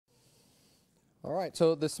All right,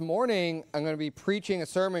 so this morning I'm going to be preaching a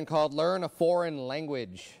sermon called Learn a Foreign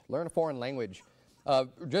Language. Learn a Foreign Language.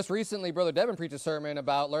 Just recently, Brother Devin preached a sermon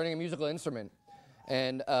about learning a musical instrument.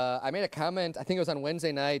 And I made a comment, I think it was on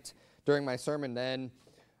Wednesday night during my sermon then,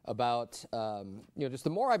 about, just the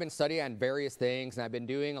more I've been studying on various things, and I've been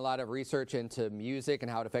doing a lot of research into music and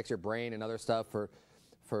how it affects your brain and other stuff for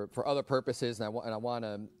other purposes, and I want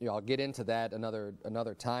to, I'll get into that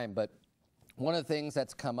another time. But one of the things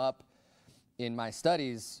that's come up in my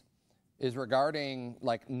studies is regarding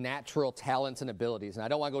like natural talents and abilities. And I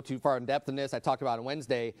don't want to go too far in depth in this. I talked about it on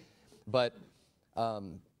Wednesday, but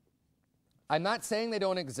I'm not saying they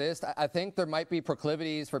don't exist. I think there might be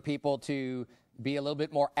proclivities for people to be a little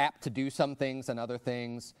bit more apt to do some things than other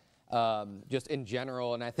things, just in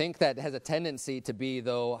general. And I think that has a tendency to be,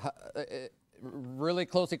 though, really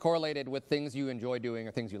closely correlated with things you enjoy doing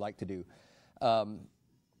or things you like to do,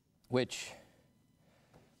 which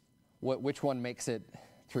one makes it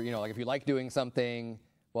true? Like if you like doing something,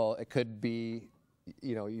 well, it could be,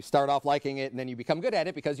 you start off liking it and then you become good at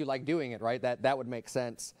it because you like doing it, right? That would make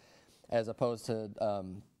sense as opposed to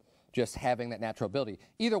just having that natural ability.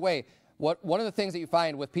 Either way, one of the things that you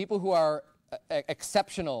find with people who are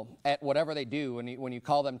exceptional at whatever they do, when you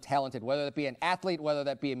call them talented, whether that be an athlete, whether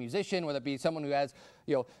that be a musician, whether it be someone who has,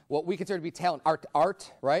 what we consider to be talent,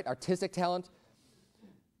 art, right? Artistic talent.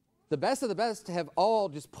 The best of the best have all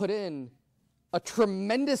just put in a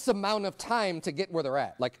tremendous amount of time to get where they're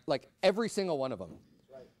at, like every single one of them.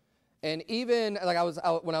 Right. And even like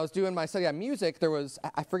when I was doing my study on music, there was,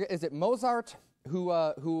 I forget, is it Mozart who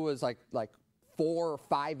was like 4 or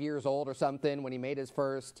 5 years old or something when he made his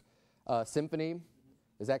first symphony?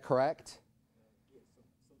 Is that correct?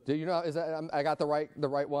 Do you know? Is that I got the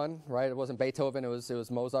right one, right? It wasn't Beethoven. It was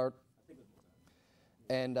Mozart.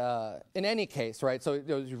 And in any case, right, so it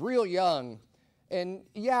was real young. And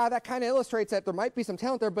yeah, that kind of illustrates that there might be some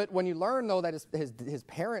talent there, but when you learn, though, that his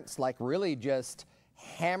parents, like, really just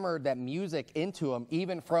hammered that music into him,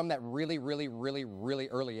 even from that really, really, really, really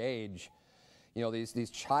early age. These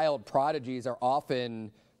child prodigies are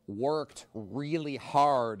often worked really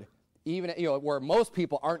hard, even, where most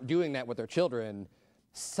people aren't doing that with their children.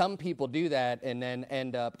 Some people do that and then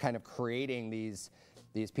end up kind of creating these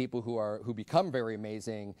people who become very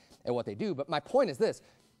amazing at what they do. But my point is this: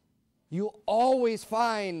 you'll always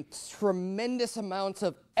find tremendous amounts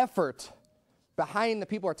of effort behind the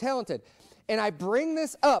people who are talented. And I bring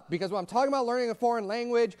this up because when I'm talking about learning a foreign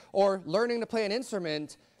language or learning to play an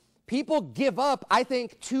instrument, people give up, I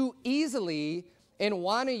think, too easily and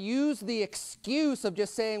want to use the excuse of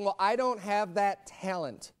just saying, well, I don't have that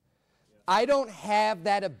talent. I don't have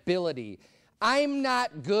that ability. I'm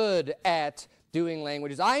not good at doing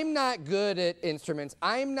languages. I'm not good at instruments.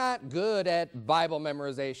 I'm not good at Bible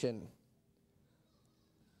memorization.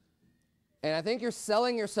 And I think you're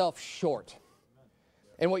selling yourself short.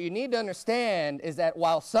 And what you need to understand is that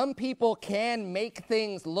while some people can make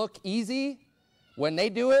things look easy when they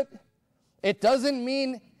do it, it doesn't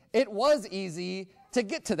mean it was easy to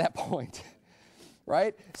get to that point,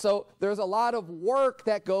 right? So there's a lot of work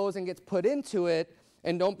that goes and gets put into it.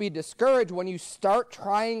 And don't be discouraged when you start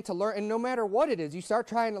trying to learn, and no matter what it is, you start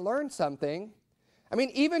trying to learn something. I mean,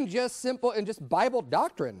 even just simple and just Bible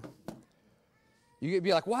doctrine. You could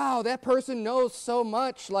be like, wow, that person knows so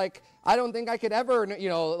much. Like, I don't think I could ever,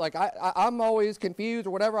 like I'm always confused or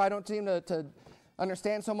whatever. I don't seem to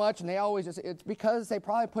understand so much. And they always it's because they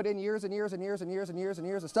probably put in years and years and years and years and years and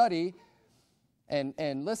years of study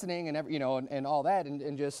and listening and, and all that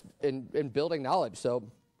and just in building knowledge. So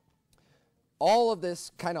all of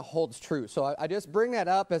this kind of holds true. So I just bring that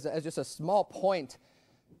up as just a small point,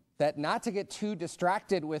 that not to get too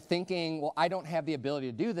distracted with thinking, well, I don't have the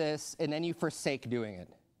ability to do this, and then you forsake doing it.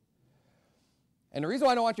 And the reason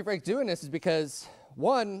why I don't want you to forsake doing this is because,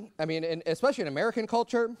 one, I mean, especially in American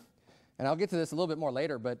culture, and I'll get to this a little bit more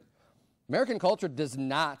later, but American culture does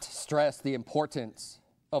not stress the importance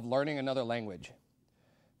of learning another language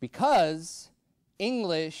because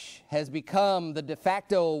English has become the de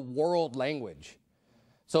facto world language.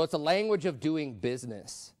 So it's a language of doing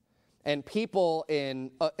business. And people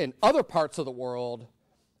in other parts of the world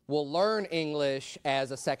will learn English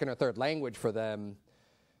as a second or third language for them,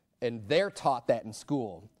 and they're taught that in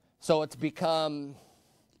school. So it's become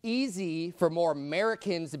easy for more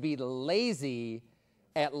Americans to be lazy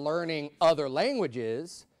at learning other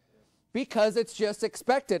languages because it's just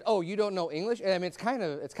expected. Oh, you don't know English? And I mean, it's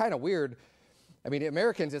kind of weird. I mean,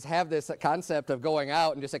 Americans just have this concept of going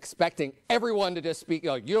out and just expecting everyone to just speak,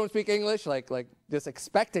 you don't speak English, like just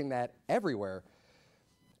expecting that everywhere.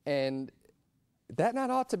 And that not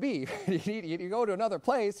ought to be. You go to another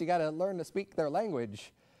place, you got to learn to speak their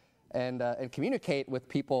language. and communicate with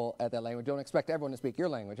people at that language. Don't expect everyone to speak your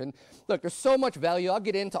language. And look, there's so much value. I'll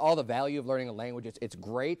get into all the value of learning a language. It's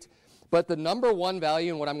great. But the number one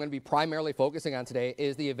value, and what I'm going to be primarily focusing on today,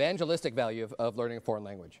 is the evangelistic value of learning a foreign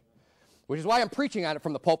language, which is why I'm preaching on it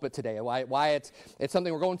from the pulpit today, why it's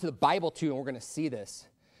something we're going to the Bible to, and we're going to see this.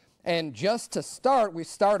 And just to start, we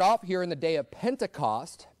start off here in the day of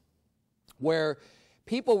Pentecost, where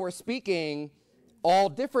people were speaking all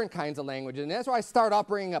different kinds of languages. And that's why I start off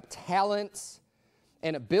bringing up talents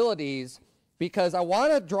and abilities, because I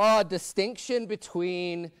want to draw a distinction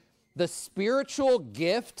between the spiritual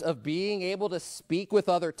gift of being able to speak with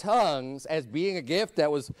other tongues as being a gift that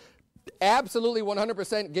was absolutely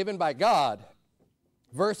 100% given by God,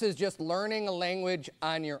 versus just learning a language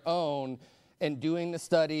on your own and doing the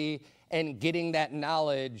study and getting that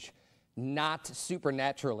knowledge not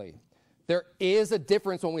supernaturally. There is a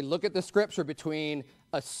difference when we look at the scripture between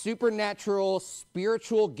a supernatural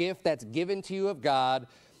spiritual gift that's given to you of God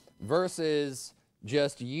versus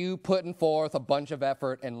just you putting forth a bunch of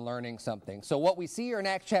effort and learning something. So what we see here in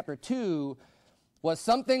Acts chapter 2 was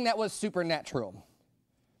something that was supernatural.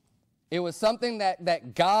 It was something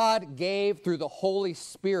that God gave through the Holy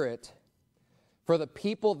Spirit for the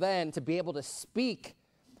people then to be able to speak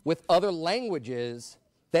with other languages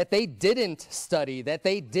that they didn't study, that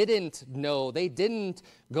they didn't know. They didn't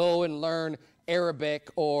go and learn Arabic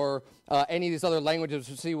or any of these other languages.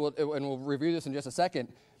 And we'll review this in just a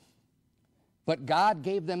second. But God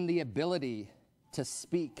gave them the ability to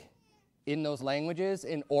speak in those languages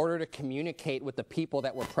in order to communicate with the people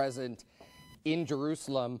that were present in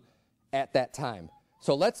Jerusalem at that time.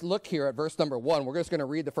 So let's look here at verse number 1. We're just going to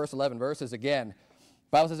read the first 11 verses again.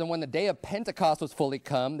 The Bible says, "And when the day of Pentecost was fully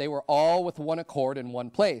come, they were all with one accord in one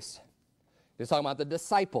place." It's talking about the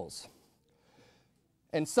disciples.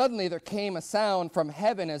 "And suddenly there came a sound from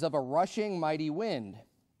heaven as of a rushing mighty wind,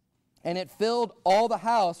 and it filled all the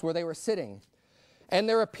house where they were sitting. And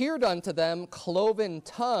there appeared unto them cloven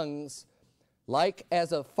tongues like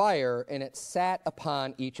as of fire, and it sat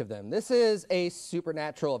upon each of them." This is a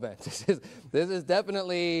supernatural event. This is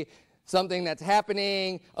definitely something that's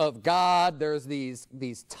happening of God. There's these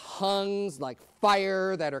tongues like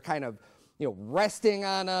fire that are kind of, resting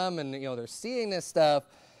on them, and, they're seeing this stuff.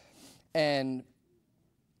 And,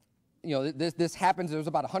 this happens. There's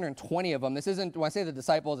about 120 of them. This isn't, when I say the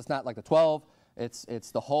disciples, it's not like the 12.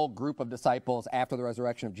 It's the whole group of disciples after the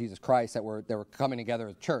resurrection of Jesus Christ that were coming together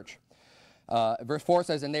as a church. Verse 4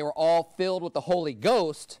 says, "And they were all filled with the Holy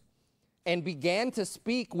Ghost and began to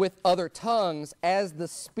speak with other tongues as the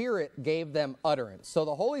Spirit gave them utterance." So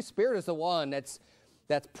the Holy Spirit is the one that's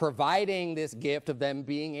providing this gift of them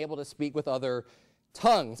being able to speak with other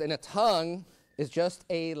tongues. And a tongue is just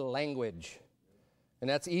a language. And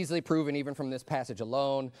that's easily proven even from this passage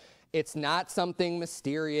alone. It's not something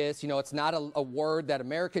mysterious. It's not a word that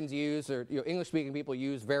Americans use or English-speaking people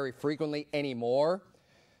use very frequently anymore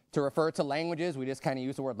to refer to languages. We just kind of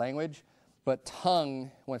use the word language. But tongue,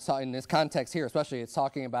 when it's in this context here especially, it's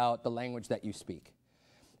talking about the language that you speak.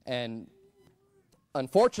 And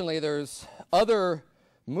unfortunately, there's other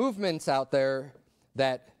movements out there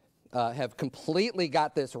that have completely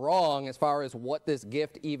got this wrong as far as what this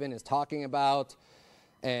gift even is talking about.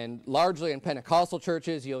 And largely in Pentecostal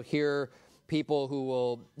churches, you'll hear people who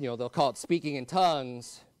will, they'll call it speaking in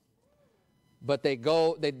tongues, but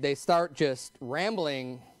they start just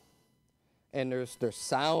rambling, and there's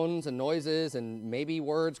sounds and noises and maybe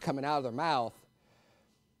words coming out of their mouth.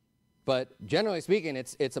 But generally speaking,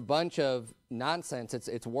 it's a bunch of nonsense.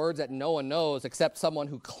 It's words that no one knows except someone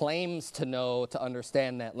who claims to know, to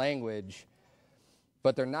understand that language.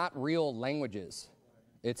 But they're not real languages.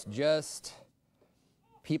 It's just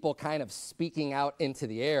people kind of speaking out into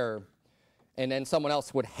the air, and then someone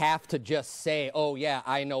else would have to just say, "Oh yeah,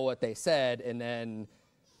 I know what they said," and then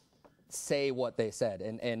say what they said.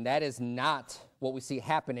 And that is not what we see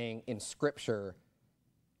happening in Scripture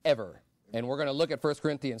ever. And we're going to look at 1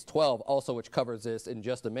 Corinthians 12 also, which covers this in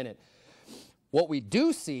just a minute. What we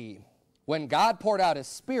do see when God poured out His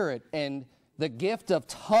Spirit and the gift of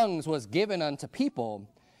tongues was given unto people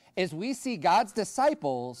is we see God's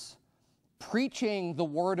disciples preaching the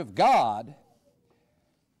Word of God,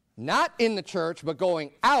 not in the church, but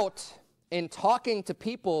going out and talking to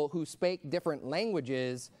people who spake different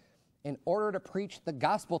languages in order to preach the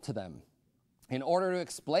gospel to them, in order to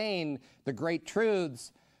explain the great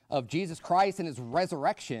truths of Jesus Christ and His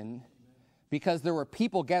resurrection, because there were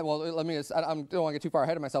people I don't want to get too far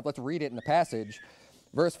ahead of myself. Let's read it in the passage.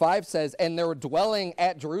 Verse 5 says, "And there were dwelling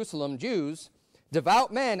at Jerusalem Jews,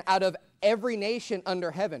 devout men out of every nation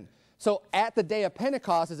under heaven." So at the day of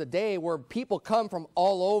Pentecost is a day where people come from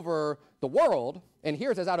all over the world, and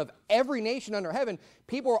here it says out of every nation under heaven,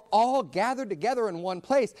 people are all gathered together in one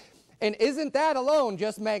place. And isn't that alone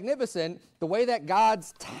just magnificent, the way that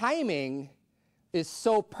God's timing is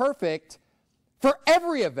so perfect for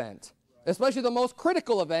every event, especially the most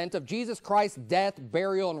critical event of Jesus Christ's death,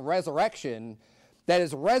 burial, and resurrection, that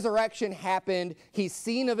his resurrection happened, he's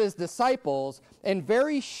seen of his disciples, and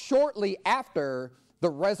very shortly after the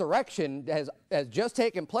resurrection has just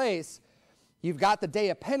taken place, you've got the day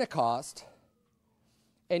of Pentecost,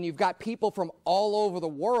 and you've got people from all over the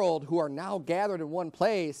world who are now gathered in one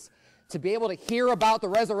place to be able to hear about the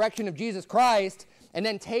resurrection of Jesus Christ and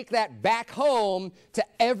then take that back home to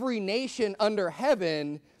every nation under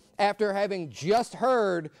heaven after having just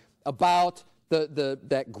heard about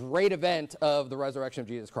that great event of the resurrection of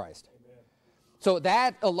Jesus Christ. Amen. So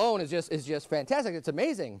that alone is just fantastic. It's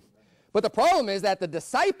amazing. But the problem is that the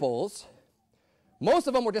disciples, most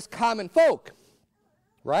of them were just common folk,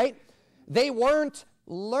 right? They weren't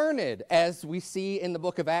learned, as we see in the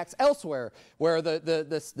book of Acts elsewhere, where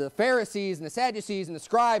the Pharisees and the Sadducees and the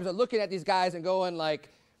scribes are looking at these guys and going like,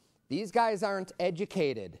 these guys aren't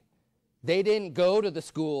educated. They didn't go to the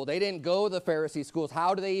school. They didn't go to the Pharisee schools.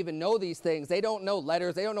 How do they even know these things? They don't know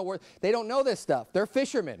letters. They don't know words. They don't know this stuff. They're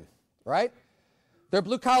fishermen, right? They're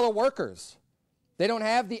blue-collar workers. They don't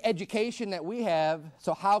have the education that we have,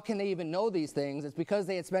 so how can they even know these things? It's because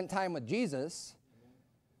they had spent time with Jesus,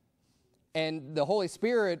 and the Holy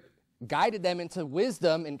Spirit guided them into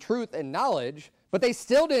wisdom and truth and knowledge, but they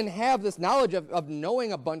still didn't have this knowledge of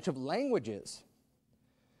knowing a bunch of languages.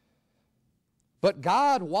 But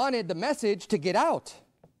God wanted the message to get out.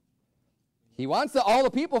 He wants all the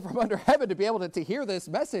people from under heaven to be able to hear this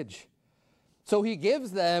message. So he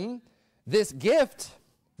gives them this gift,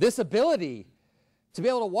 this ability to be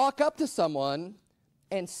able to walk up to someone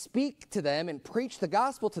and speak to them and preach the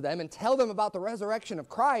gospel to them and tell them about the resurrection of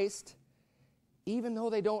Christ, even though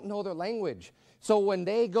they don't know their language. So when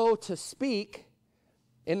they go to speak,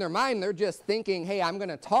 in their mind, they're just thinking, hey, I'm going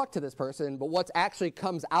to talk to this person, but what actually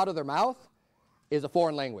comes out of their mouth is a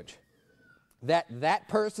foreign language. That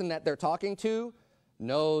person that they're talking to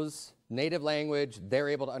knows native language, they're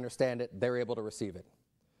able to understand it, they're able to receive it.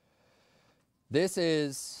 This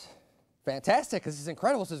is fantastic. This is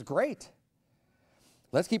incredible. This is great.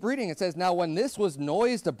 Let's keep reading. It says, now when this was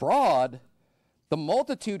noised abroad, the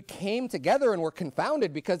multitude came together and were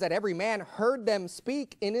confounded, because that every man heard them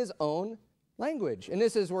speak in his own language. And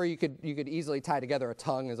this is where you could easily tie together a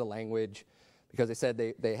tongue as a language, because they said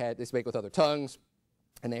they spake with other tongues,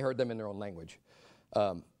 and they heard them in their own language.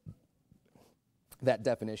 That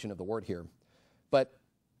definition of the word here. But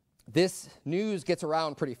this news gets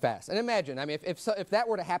around pretty fast. And imagine, I mean, if that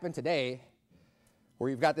were to happen today, where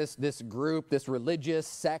you've got this group, this religious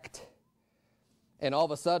sect, and all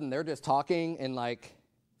of a sudden they're just talking, and like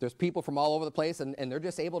there's people from all over the place, and they're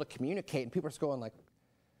just able to communicate, and people are just going like,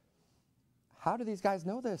 how do these guys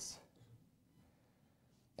know this?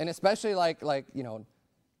 And especially like you know,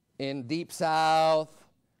 in Deep South,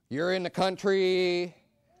 you're in the country,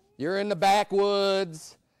 you're in the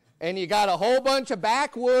backwoods, and you got a whole bunch of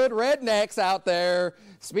backwood rednecks out there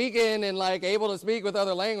speaking and like able to speak with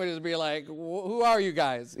other languages, and be like, who are you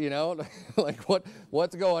guys? You know, like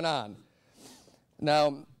what's going on?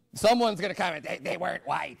 Now, someone's going to comment, they weren't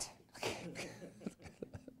white.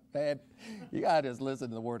 Man, you got to just listen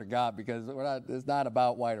to the word of God, because it's not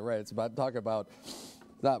about white or red. It's about talking about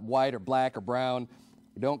not white or black or brown.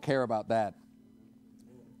 We don't care about that.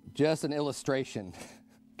 Just an illustration.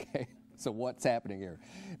 Okay, so what's happening here?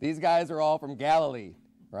 These guys are all from Galilee,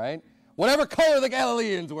 right? Whatever color the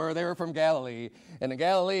Galileans were, they were from Galilee. And the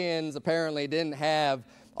Galileans apparently didn't have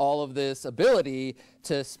all of this ability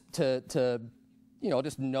to you know,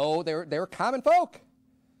 just know they were common folk.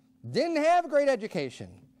 Didn't have great education.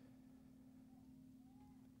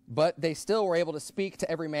 But they still were able to speak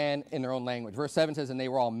to every man in their own language. Verse 7 says, and they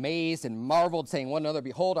were all amazed and marveled, saying one another,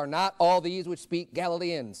 behold, are not all these which speak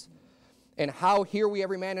Galileans? And how hear we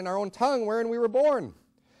every man in our own tongue wherein we were born?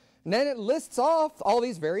 And then it lists off all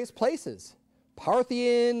these various places.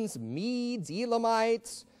 Parthians, Medes,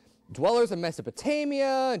 Elamites, dwellers in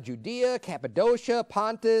Mesopotamia, Judea, Cappadocia,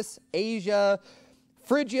 Pontus, Asia,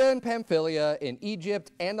 Phrygia and Pamphylia, in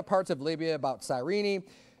Egypt, and the parts of Libya about Cyrene,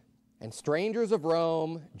 and strangers of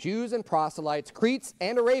Rome, Jews and proselytes, Cretes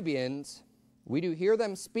and Arabians, we do hear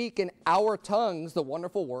them speak in our tongues the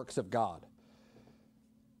wonderful works of God.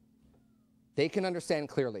 They can understand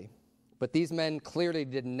clearly, but these men clearly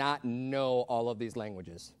did not know all of these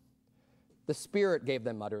languages. The Spirit gave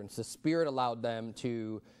them utterance. The Spirit allowed them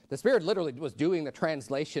to, the Spirit literally was doing the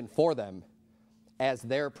translation for them as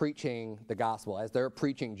they're preaching the gospel, as they're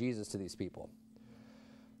preaching Jesus to these people.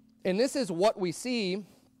 And this is what we see,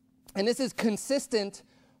 and this is consistent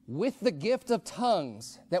with the gift of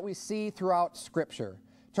tongues that we see throughout Scripture.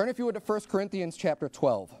 Turn, if you would, to 1 Corinthians chapter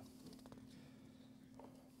 12.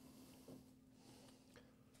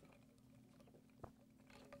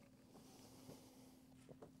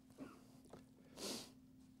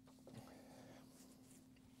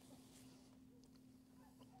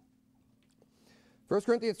 First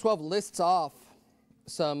Corinthians 12 lists off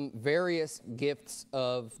some various gifts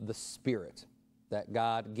of the Spirit that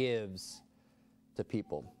God gives to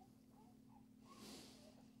people.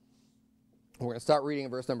 We're going to start reading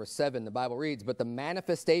in verse number 7. The Bible reads, "But the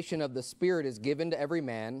manifestation of the Spirit is given to every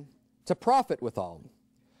man to profit withal.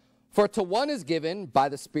 For to one is given by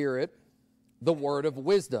the Spirit the word of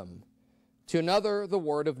wisdom, to another the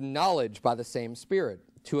word of knowledge by the same Spirit,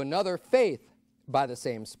 to another faith by the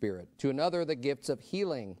same Spirit, to another the gifts of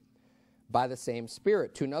healing by the same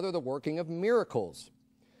Spirit, to another the working of miracles,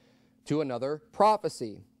 to another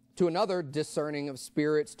prophecy, to another discerning of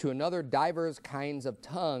spirits, to another divers kinds of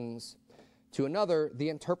tongues, to another the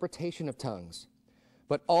interpretation of tongues.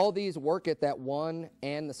 But all these worketh that one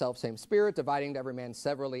and the selfsame Spirit, dividing to every man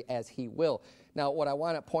severally as he will." Now, what I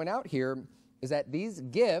want to point out here is that these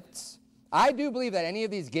gifts, I do believe that any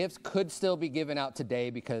of these gifts could still be given out today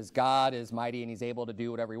because God is mighty and he's able to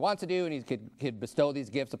do whatever he wants to do, and he could bestow these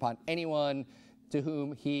gifts upon anyone to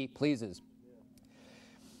whom he pleases.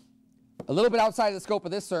 A little bit outside of the scope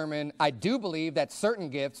of this sermon, I do believe that certain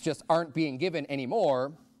gifts just aren't being given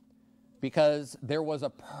anymore because there was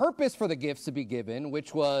a purpose for the gifts to be given,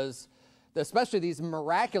 which was especially these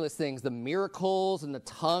miraculous things, the miracles and the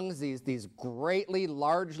tongues, these greatly,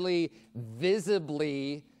 largely,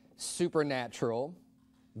 visibly supernatural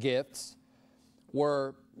gifts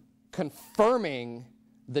were confirming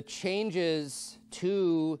the changes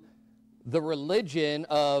to the religion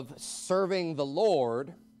of serving the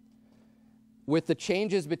Lord, with the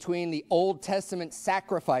changes between the Old Testament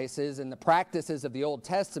sacrifices and the practices of the Old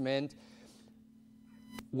Testament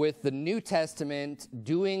with the New Testament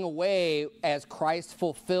doing away as Christ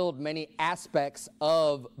fulfilled many aspects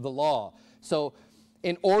of the law. So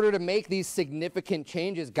in order to make these significant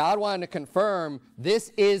changes, God wanted to confirm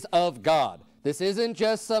this is of God. This isn't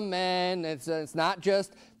just some men. It's not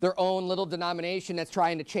just their own little denomination that's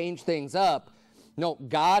trying to change things up. No,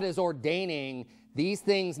 God is ordaining these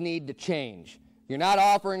things need to change. You're not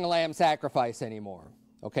offering a lamb sacrifice anymore,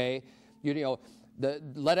 okay?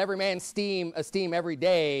 Let every man esteem every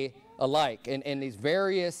day alike. And these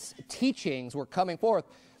various teachings were coming forth.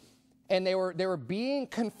 And they were being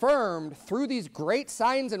confirmed through these great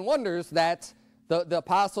signs and wonders that the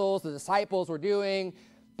apostles, the disciples were doing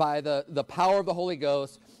by the power of the Holy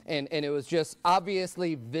Ghost. And it was just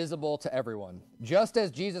obviously visible to everyone. Just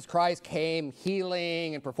as Jesus Christ came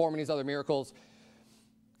healing and performing these other miracles,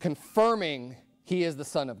 confirming he is the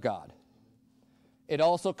Son of God. It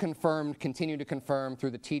also continued to confirm through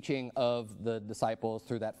the teaching of the disciples,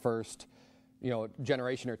 through that first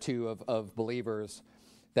generation or two of believers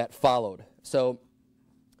that followed. So,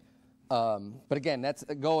 but again, that's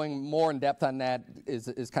going more in depth on that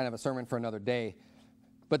is kind of a sermon for another day.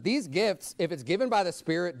 But these gifts, if it's given by the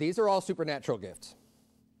Spirit, these are all supernatural gifts,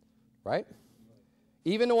 right?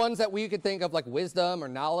 Even the ones that we could think of like wisdom or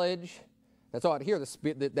knowledge. That's all out here. The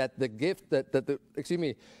Spirit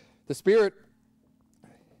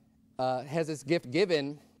has this gift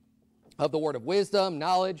given of the word of wisdom,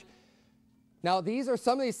 knowledge. Now,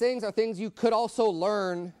 some of these things are things you could also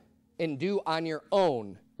learn and do on your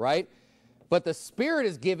own, right? But the Spirit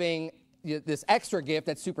is giving this extra gift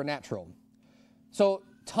that's supernatural. So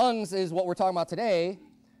tongues is what we're talking about today.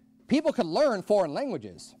 People could learn foreign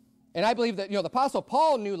languages. And I believe that, the Apostle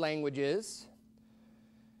Paul knew languages.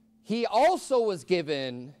 He also was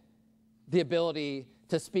given the ability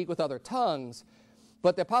to speak with other tongues.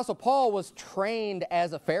 But the Apostle Paul was trained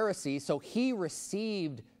as a Pharisee, so he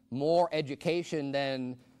received more education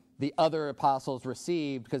than the other apostles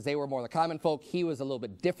received because they were more the common folk. He was a little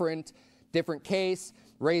bit different case,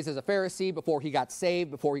 raised as a Pharisee before he got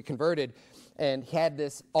saved, before he converted, and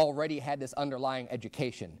already had this underlying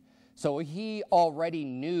education. So he already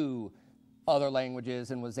knew other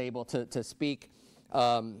languages and was able to speak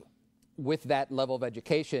with that level of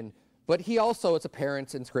education. But he also, it's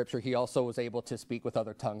apparent in Scripture, he also was able to speak with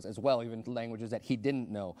other tongues as well, even languages that he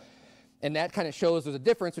didn't know. And that kind of shows there's a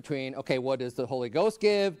difference between, okay, what does the Holy Ghost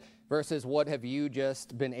give versus what have you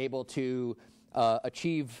just been able to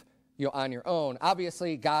achieve on your own.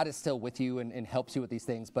 Obviously, God is still with you and helps you with these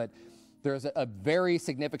things, but there's a very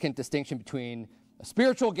significant distinction between a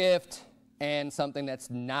spiritual gift and something that's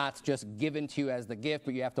not just given to you as the gift,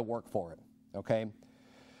 but you have to work for it, okay?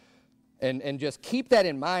 And just keep that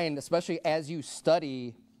in mind, especially as you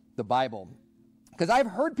study the Bible. Because I've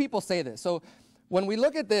heard people say this. So when we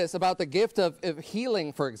look at this about the gift of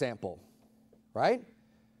healing, for example, right?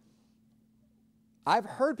 I've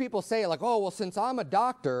heard people say like, oh, well, since I'm a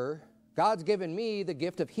doctor, God's given me the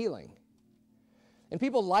gift of healing. And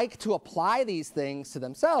people like to apply these things to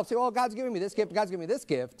themselves. Say, well, God's giving me this gift, God's giving me this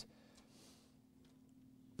gift.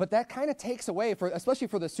 But that kind of takes away, especially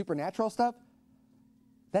for the supernatural stuff,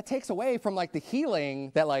 that takes away from like the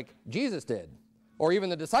healing that like Jesus did. Or even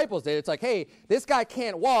the disciples did. It's like, hey, this guy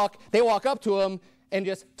can't walk. They walk up to him and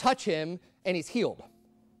just touch him and he's healed.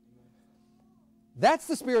 That's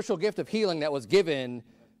the spiritual gift of healing that was given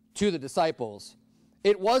to the disciples.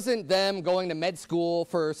 It wasn't them going to med school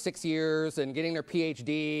for 6 years and getting their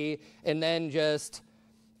PhD and then just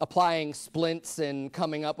applying splints and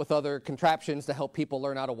coming up with other contraptions to help people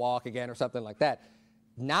learn how to walk again or something like that.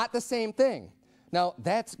 Not the same thing. Now,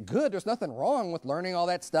 that's good. There's nothing wrong with learning all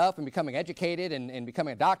that stuff and becoming educated and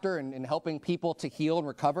becoming a doctor and helping people to heal and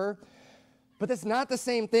recover. But that's not the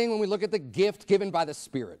same thing when we look at the gift given by the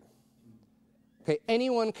Spirit. Okay,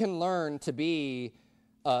 anyone can learn to be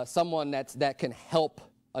someone that can help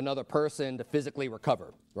another person to physically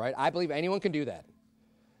recover, right? I believe anyone can do that.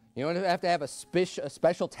 You don't have to have a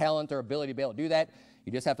special talent or ability to be able to do that.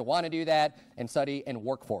 You just have to want to do that and study and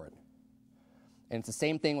work for it. And it's the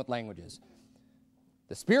same thing with languages.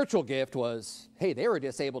 The spiritual gift was, hey, they were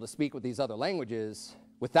just able to speak with these other languages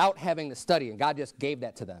without having to study, and God just gave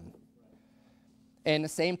that to them. And the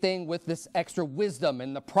same thing with this extra wisdom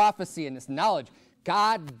and the prophecy and this knowledge.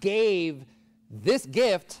 God gave this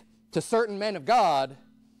gift to certain men of God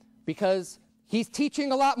because he's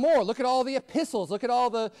teaching a lot more. Look at all the epistles. Look at all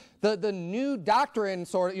the new doctrine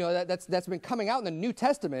sort of, that's been coming out in the New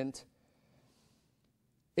Testament.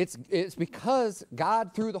 It's because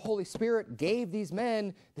God, through the Holy Spirit, gave these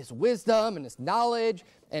men this wisdom and this knowledge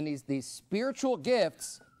and these spiritual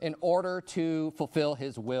gifts in order to fulfill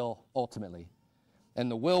his will ultimately. And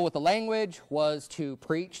the will with the language was to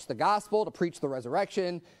preach the gospel, to preach the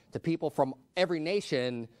resurrection to people from every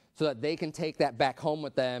nation so that they can take that back home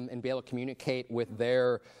with them and be able to communicate with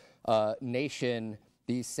their nation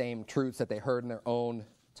these same truths that they heard in their own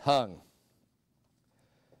tongue.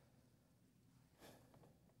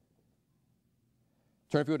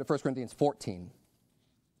 Turn if you would to 1 Corinthians 14.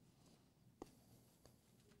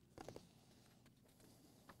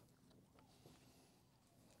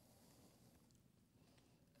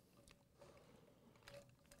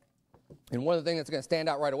 And one of the things that's going to stand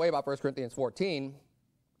out right away about 1 Corinthians 14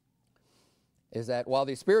 is that while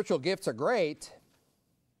these spiritual gifts are great,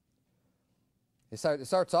 it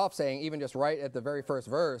starts off saying, even just right at the very first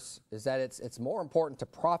verse, is that it's more important to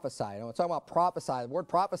prophesy. You know, we're talking about prophesy. The word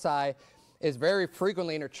prophesy is very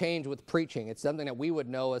frequently interchanged with preaching. It's something that we would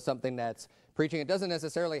know as something that's preaching. It doesn't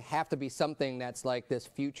necessarily have to be something that's like this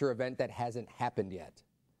future event that hasn't happened yet.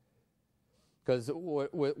 Because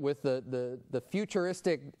with the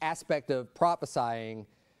futuristic aspect of prophesying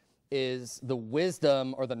is the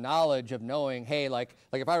wisdom or the knowledge of knowing, hey, like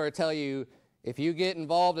if I were to tell you, if you get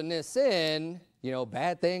involved in this sin, you know,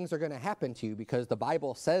 bad things are going to happen to you because the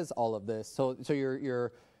Bible says all of this. So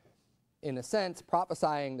you're in a sense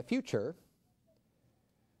prophesying the future,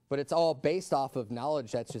 but it's all based off of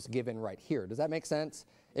knowledge that's just given right here. Does that make sense?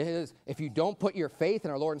 It is, if you don't put your faith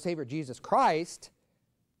in our Lord and Savior Jesus Christ,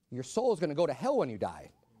 your soul is going to go to hell when you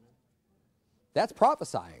die. That's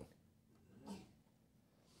prophesying.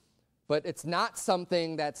 But it's not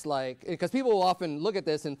something that's like, because people will often look at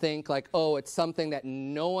this and think like, oh, it's something that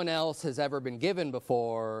no one else has ever been given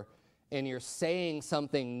before, and you're saying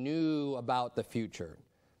something new about the future.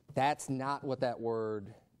 That's not what that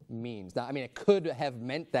word means. Now, I mean, it could have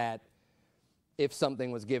meant that if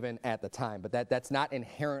something was given at the time, but that's not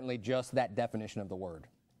inherently just that definition of the word.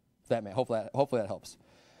 Hopefully that helps.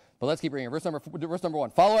 But let's keep reading. Verse number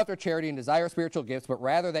 1. Follow after charity and desire spiritual gifts, but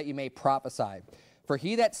rather that you may prophesy. For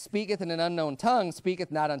he that speaketh in an unknown tongue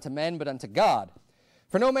speaketh not unto men, but unto God.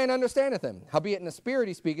 For no man understandeth him. Howbeit in the spirit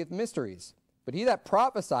he speaketh mysteries. But he that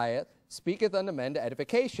prophesieth speaketh unto men to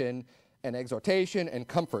edification and exhortation and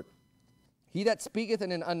comfort. He that speaketh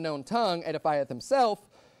in an unknown tongue edifieth himself,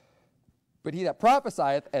 but he that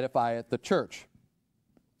prophesieth edifieth the church.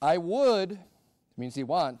 I would, means he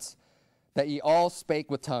wants, that ye all spake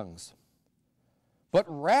with tongues, but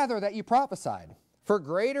rather that ye prophesied. For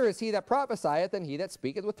greater is he that prophesieth than he that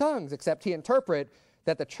speaketh with tongues, except he interpret,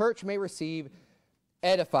 that the church may receive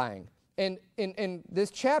edifying. And in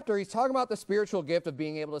this chapter, he's talking about the spiritual gift of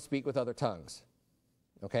being able to speak with other tongues.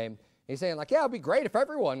 Okay? He's saying, like, yeah, it would be great if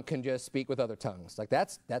everyone can just speak with other tongues. Like,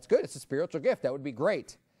 that's good. It's a spiritual gift. That would be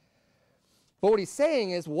great. But what he's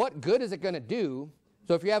saying is, what good is it going to do?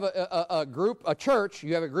 So if you have a church,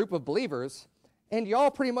 you have a group of believers, and you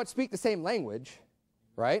all pretty much speak the same language,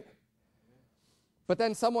 right? But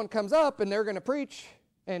then someone comes up and they're going to preach,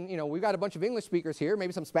 and we've got a bunch of English speakers here,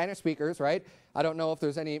 maybe some Spanish speakers, right? I don't know if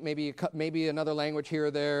there's any, maybe another language here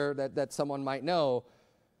or there that someone might know.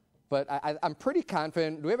 But I'm pretty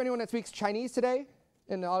confident. Do we have anyone that speaks Chinese today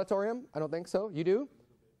in the auditorium? I don't think so. You do?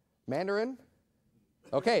 Mandarin?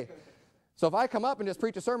 Okay. So if I come up and just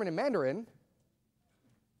preach a sermon in Mandarin,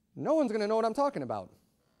 no one's going to know what I'm talking about,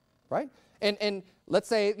 right? And let's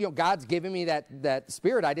say, God's given me that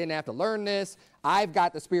spirit. I didn't have to learn this. I've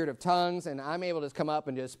got the spirit of tongues, and I'm able to come up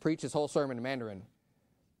and just preach this whole sermon in Mandarin.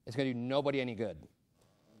 It's going to do nobody any good.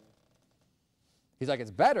 He's like, it's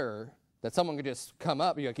better that someone could just come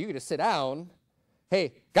up. You could just sit down.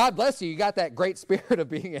 Hey, God bless you. You got that great spirit of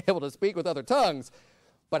being able to speak with other tongues.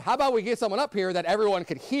 But how about we get someone up here that everyone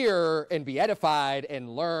could hear and be edified and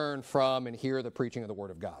learn from and hear the preaching of the Word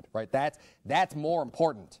of God, right? That's more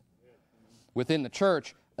important within the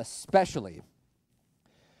church especially.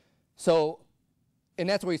 So, and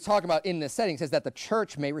that's what he's talking about in this setting. He says that the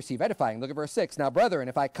church may receive edifying. Look at verse 6. Now, brethren,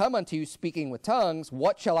 if I come unto you speaking with tongues,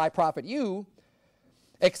 what shall I profit you?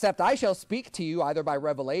 Except I shall speak to you either by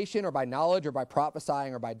revelation or by knowledge or by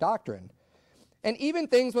prophesying or by doctrine. And even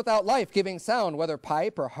things without life giving sound, whether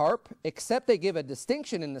pipe or harp, except they give a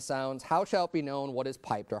distinction in the sounds, how shall it be known what is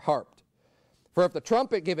piped or harped? For if the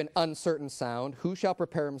trumpet give an uncertain sound, who shall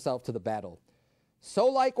prepare himself to the battle? So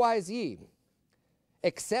likewise ye,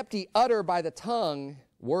 except ye utter by the tongue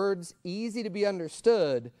words easy to be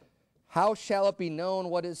understood, how shall it be known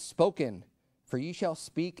what is spoken? For ye shall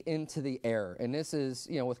speak into the air. And this is,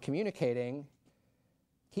 with communicating,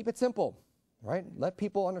 keep it simple, right? Let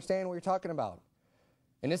people understand what you're talking about.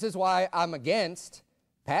 And this is why I'm against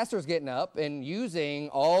pastors getting up and using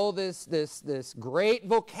all this great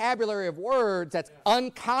vocabulary of words that's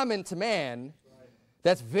uncommon to man,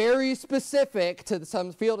 that's very specific to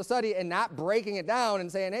some field of study, and not breaking it down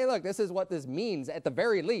and saying, hey, look, this is what this means at the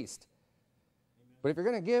very least. But if you're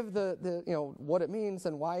going to give the what it means,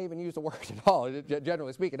 then why even use the word at all,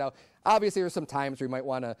 generally speaking? Now, obviously, there's some times where you might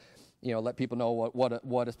want to, let people know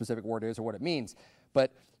what a specific word is or what it means.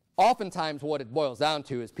 But oftentimes what it boils down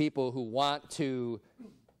to is people who want to,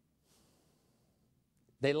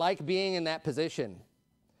 they like being in that position.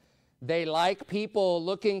 They like people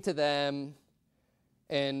looking to them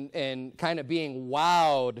and kind of being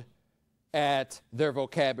wowed at their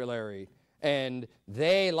vocabulary. And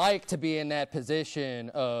they like to be in that position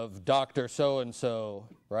of Dr. So-and-so,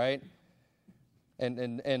 right?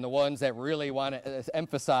 And the ones that really want to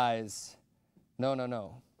emphasize,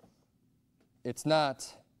 no. It's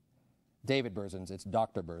not David Berzins, it's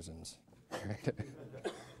Dr. Berzins.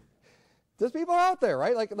 There's people out there,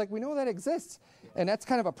 right? Like we know that exists. And that's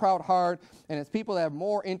kind of a proud heart, and it's people that are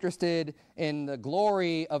more interested in the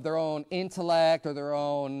glory of their own intellect or their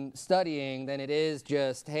own studying than it is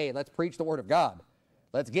just, hey, let's preach the Word of God.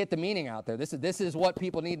 Let's get the meaning out there. This is what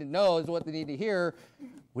people need to know, this is what they need to hear.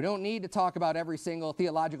 We don't need to talk about every single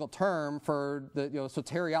theological term for the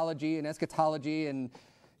soteriology and eschatology and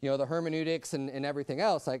the hermeneutics and everything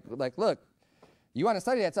else. Like look, you want to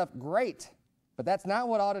study that stuff, great. But that's not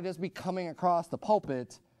what ought to just be coming across the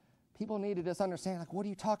pulpit. People need to just understand, what are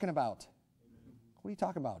you talking about? What are you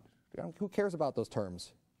talking about? Who cares about those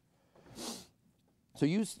terms? So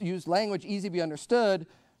use language easy to be understood.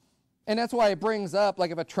 And that's why it brings up,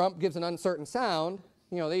 if a trump gives an uncertain sound,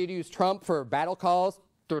 they'd use trump for battle calls.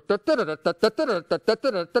 Whatever.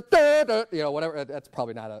 That's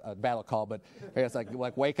probably not a battle call, but it's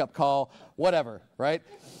like wake-up call, whatever, right?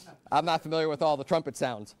 I'm not familiar with all the trumpet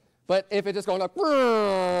sounds. But if it's just going what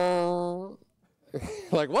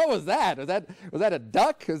was that? Was that a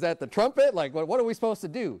duck? Is that the trumpet? What are we supposed to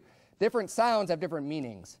do? Different sounds have different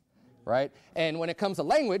meanings, right? And when it comes to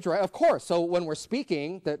language, right, of course. So when we're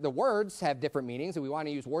speaking, the words have different meanings, and we want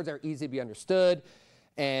to use words that are easy to be understood,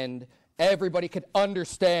 and everybody could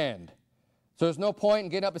understand. So there's no point in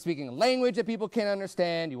getting up and speaking a language that people can't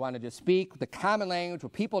understand. You want to just speak the common language,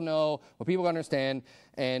 what people know, what people understand,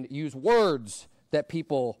 and use words that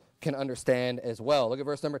people can understand as well. Look at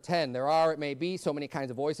verse number 10. There are, it may be, so many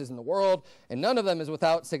kinds of voices in the world, and none of them is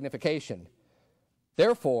without signification.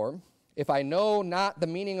 Therefore, if I know not the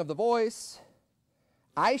meaning of the voice,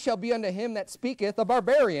 I shall be unto him that speaketh a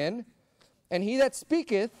barbarian, and he that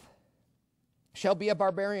speaketh shall be a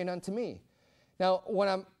barbarian unto me. Now, when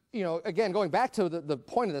I'm, again, going back to the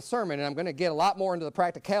point of the sermon, and I'm going to get a lot more into the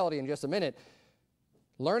practicality in just a minute,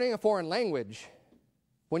 learning a foreign language,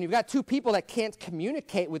 when you've got two people that can't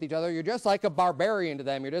communicate with each other, you're just like a barbarian to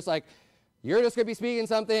them. You're just like, You're just going to be speaking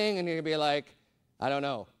something, and you're going to be like, I don't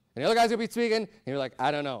know. And the other guy's going to be speaking, and you're like,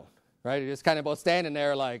 I don't know. Right? You're just kind of both standing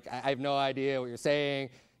there like, I have no idea what you're saying.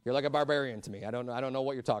 You're like a barbarian to me. I don't know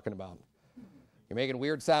what you're talking about. You're making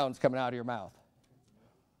weird sounds coming out of your mouth.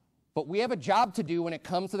 But we have a job to do when it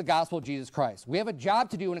comes to the gospel of Jesus Christ. We have a job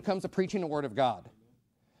to do when it comes to preaching the word of God.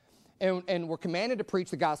 And we're commanded to preach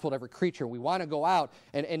the gospel to every creature. We want to go out,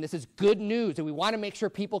 and this is good news, and we want to make sure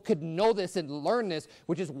people could know this and learn this,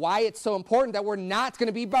 which is why it's so important that we're not going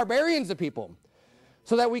to be barbarians to people.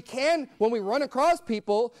 So that we can, when we run across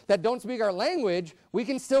people that don't speak our language, we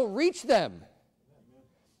can still reach them.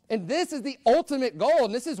 And this is the ultimate goal,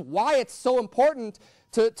 and this is why it's so important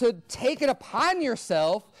to take it upon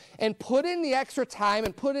yourself and put in the extra time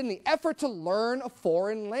and put in the effort to learn a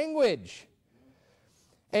foreign language.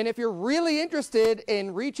 And if you're really interested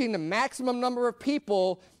in reaching the maximum number of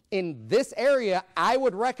people in this area, I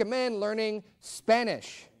would recommend learning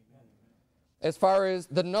Spanish. As far as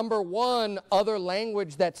the number one other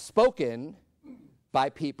language that's spoken by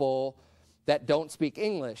people that don't speak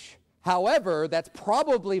English. However, that's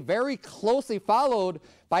probably very closely followed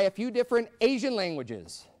by a few different Asian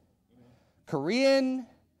languages. Korean,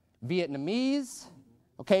 Vietnamese,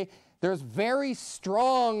 okay? There's very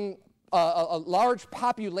strong, large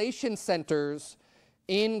population centers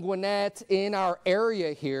in Gwinnett, in our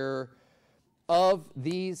area here, of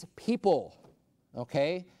these people,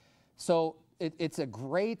 okay? So it's a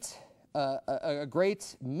great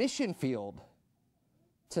mission field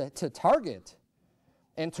to target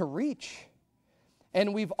and to reach.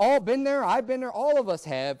 And we've all been there. I've been there. All of us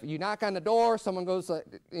have. You knock on the door, someone goes,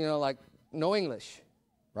 like, no English,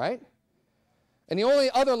 right? And the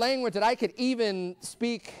only other language that I could even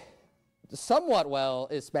speak somewhat well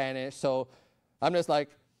is Spanish. So I'm just like,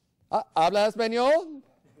 ¿habla español?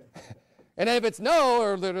 And then if it's no,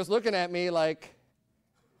 or they're just looking at me like,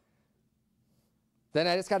 then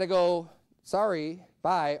I just got to go, sorry,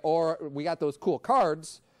 bye. Or we got those cool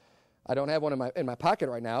cards. I don't have one in my pocket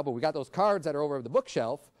right now, but we got those cards that are over the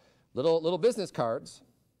bookshelf, little business cards,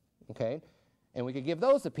 okay? And we could give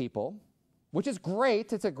those to people, which is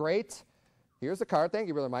great. It's a great, here's the card. Thank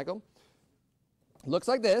you, Brother Michael. Looks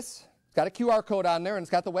like this. It's got a QR code on there, and it's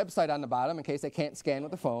got the website on the bottom in case they can't scan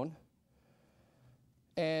with the phone.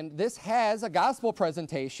 And this has a gospel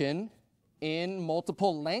presentation in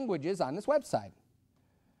multiple languages on this website.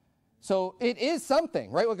 So it is something,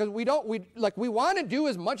 right? Because we want to do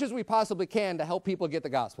as much as we possibly can to help people get the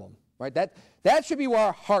gospel, right? That should be where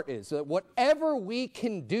our heart is. So that whatever we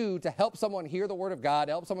can do to help someone hear the word of God,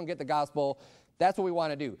 help someone get the gospel, that's what we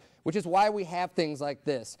want to do, which is why we have things like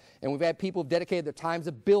this. And we've had people who've dedicated their time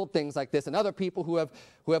to build things like this, and other people who have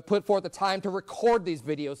put forth the time to record these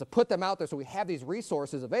videos, to put them out there, so we have these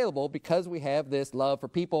resources available because we have this love for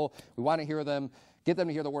people. We want to hear them, get them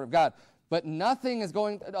to hear the word of God. But nothing is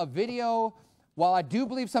going, a video, while I do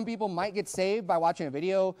believe some people might get saved by watching a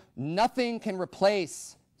video, nothing can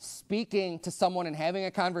replace speaking to someone and having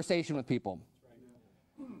a conversation with people.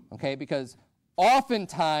 Okay, because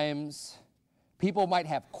oftentimes people might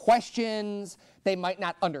have questions, they might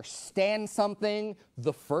not understand something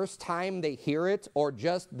the first time they hear it, or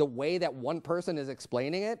just the way that one person is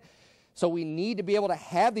explaining it. So we need to be able to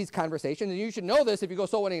have these conversations, and you should know this if you go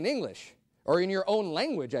soul winning in English. Or in your own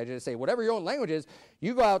language, I just say, whatever your own language is,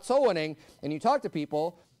 you go out soul winning and you talk to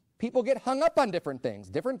people, people get hung up on different things,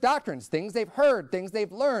 different doctrines, things they've heard, things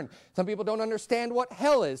they've learned. Some people don't understand what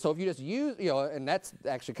hell is. So if you just use, and that's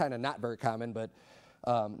actually kind of not very common, but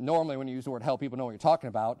normally when you use the word hell, people know what you're talking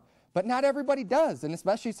about. But not everybody does, and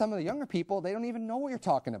especially some of the younger people, they don't even know what you're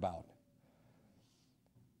talking about.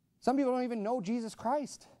 Some people don't even know Jesus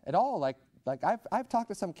Christ at all. Like I've talked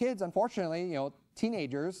to some kids, unfortunately,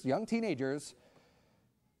 teenagers, young teenagers,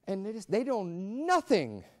 and they know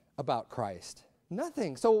nothing about Christ.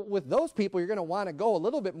 Nothing. So with those people, you're going to want to go a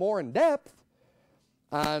little bit more in depth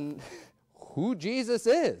on who Jesus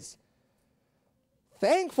is.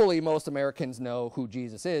 Thankfully, most Americans know who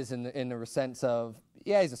Jesus is in the sense of,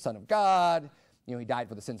 yeah, he's the Son of God. He died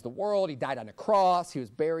for the sins of the world. He died on a cross. He was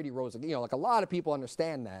buried. He rose again. Like a lot of people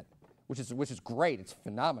understand that, which is great. It's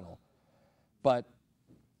phenomenal. But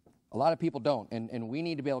a lot of people don't, and we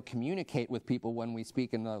need to be able to communicate with people when we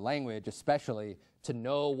speak in the language, especially to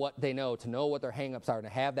know what they know, to know what their hang-ups are, to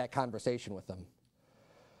have that conversation with them.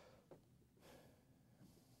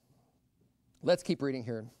 Let's keep reading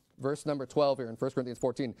here. Verse number 12 here in 1 Corinthians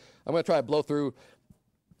 14. I'm going to try to blow through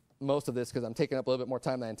most of this because I'm taking up a little bit more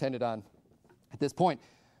time than I intended on at this point.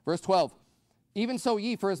 Verse 12. Even so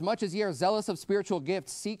ye, for as much as ye are zealous of spiritual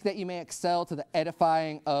gifts, seek that ye may excel to the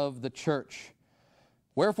edifying of the church.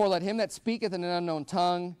 Wherefore let him that speaketh in an unknown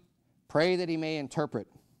tongue pray that he may interpret.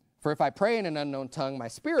 For if I pray in an unknown tongue, my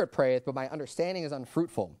spirit prayeth, but my understanding is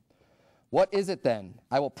unfruitful. What is it then?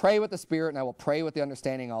 I will pray with the spirit, and I will pray with the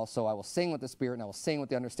understanding also. I will sing with the spirit, and I will sing with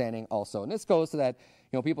the understanding also. And this goes to that,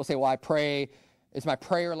 people say, well, I pray, it's my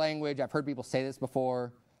prayer language. I've heard people say this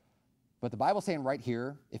before. But the Bible's saying right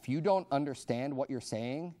here, if you don't understand what you're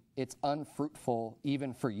saying, it's unfruitful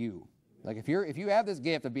even for you. Like if you have this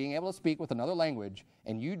gift of being able to speak with another language,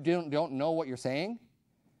 and you don't know what you're saying,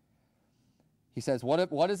 he says,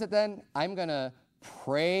 what is it then? I'm going to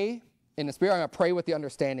pray in the Spirit. I'm going to pray with the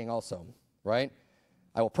understanding also, right?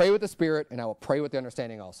 I will pray with the Spirit, and I will pray with the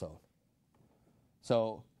understanding also.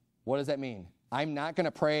 So what does that mean? I'm not going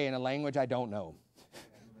to pray in a language I don't know.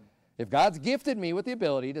 If God's gifted me with the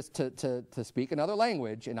ability to speak another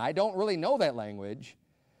language, and I don't really know that language,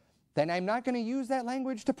 then I'm not going to use that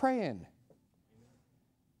language to pray in.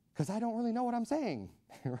 Because I don't really know what I'm saying,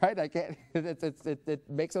 right? I can't, it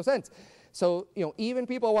makes no sense. So, even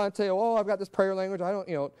people want to say, oh, I've got this prayer language. I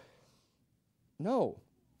don't, no.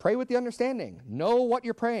 Pray with the understanding. Know what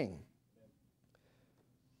you're praying.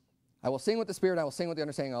 I will sing with the Spirit, I will sing with the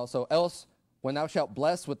understanding also. Else, when thou shalt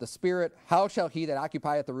bless with the Spirit, how shall he that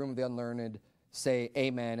occupieth the room of the unlearned say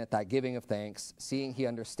amen at thy giving of thanks, seeing he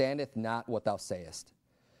understandeth not what thou sayest?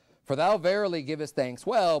 For thou verily givest thanks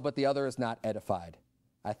well, but the other is not edified.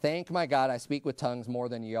 I thank my God I speak with tongues more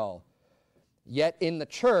than ye all. Yet in the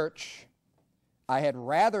church I had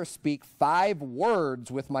rather speak 5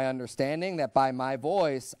 words with my understanding, that by my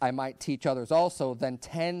voice I might teach others also, than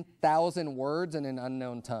 10,000 words in an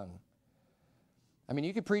unknown tongue. I mean,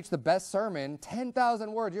 you could preach the best sermon,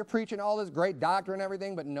 10,000 words. You're preaching all this great doctrine and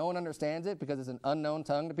everything, but no one understands it because it's an unknown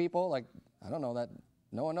tongue to people. Like, I don't know that.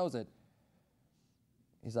 No one knows it.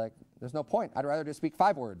 He's like, there's no point. I'd rather just speak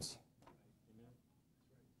 5 words.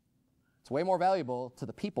 It's way more valuable to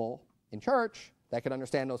the people in church that can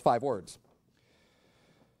understand those 5 words.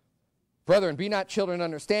 Brethren, be not children in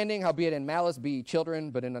understanding, howbeit in malice be ye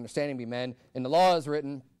children, but in understanding be men. In the law is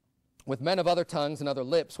written, with men of other tongues and other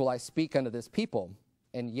lips will I speak unto this people.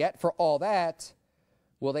 And yet for all that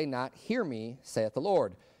will they not hear me, saith the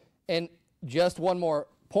Lord. And just one more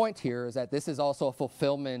point here is that this is also a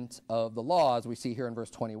fulfillment of the law, as we see here in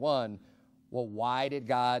verse 21. Well, why did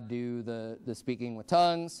God do the speaking with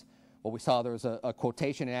tongues? Well, we saw there was a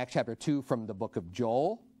quotation in Acts chapter 2 from the book of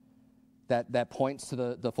Joel that points to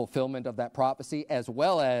the fulfillment of that prophecy, as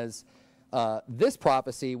well as this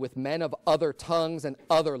prophecy, with men of other tongues and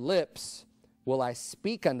other lips will I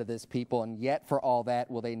speak unto this people, and yet for all that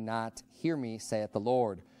will they not hear me, saith the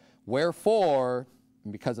Lord. Wherefore,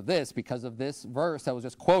 and because of this verse that was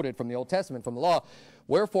just quoted from the Old Testament, from the law,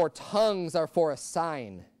 wherefore tongues are for a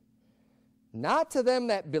sign, not to them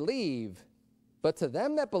that believe, but to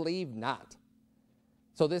them that believe not.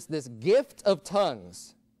 So this gift of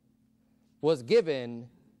tongues was given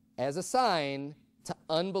as a sign to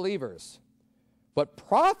unbelievers. But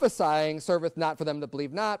prophesying serveth not for them that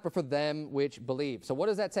believe not, but for them which believe. So what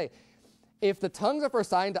does that say? If the tongues are for a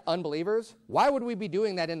sign to unbelievers, why would we be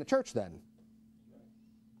doing that in the church then?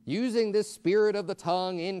 Using this spirit of the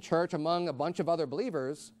tongue in church among a bunch of other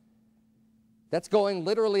believers, that's going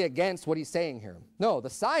literally against what he's saying here. No, the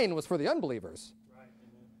sign was for the unbelievers.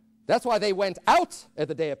 That's why they went out at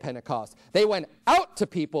the day of Pentecost. They went out to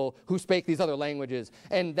people who spake these other languages.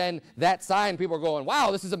 And then that sign, people are going,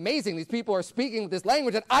 wow, this is amazing. These people are speaking this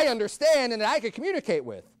language that I understand and that I can communicate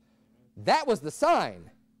with. That was the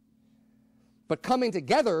sign. But coming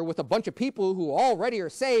together with a bunch of people who already are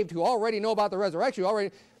saved, who already know about the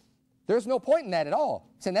resurrection, there's no point in that at all.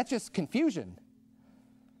 Saying that's just confusion.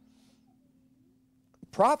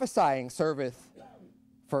 Prophesying serveth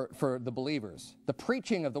for the believers. The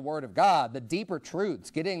preaching of the Word of God, the deeper truths,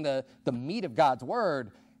 getting the meat of God's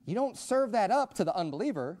Word. You don't serve that up to the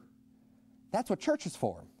unbeliever. That's what church is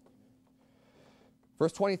for.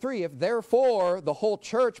 Verse 23, if therefore the whole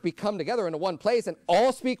church be come together into one place and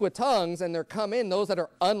all speak with tongues, and there come in those that are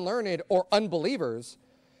unlearned or unbelievers,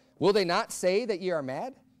 will they not say that ye are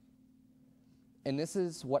mad? And this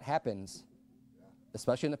is what happens,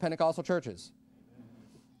 especially in the Pentecostal churches.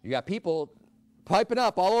 You got people piping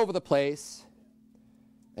up all over the place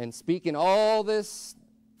and speaking all this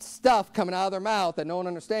stuff coming out of their mouth that no one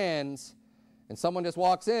understands, and someone just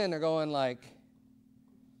walks in, they're going like,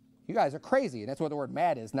 you guys are crazy. And that's what the word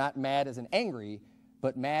mad is. Not mad as in angry,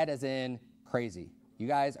 but mad as in crazy. You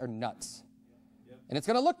guys are nuts. Yep. And it's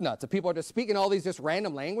going to look nuts if people are just speaking all these just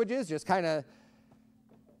random languages, just kind of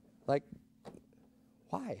like,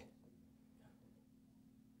 why?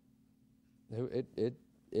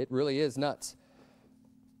 It really is nuts.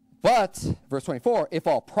 But, verse 24, if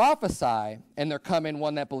all prophesy, and there come in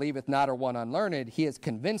one that believeth not or one unlearned, he is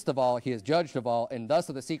convinced of all, he is judged of all, and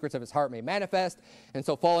thus are the secrets of his heart made manifest. And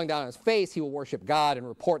so falling down on his face, he will worship God and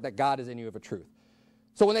report that God is in you of a truth.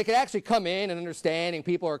 So when they could actually come in and understand, and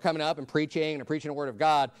people are coming up and preaching the word of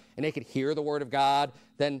God, and they could hear the word of God,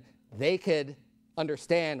 then they could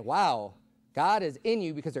understand, wow, God is in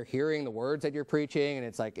you because they're hearing the words that you're preaching, and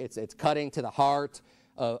it's like it's cutting to the heart.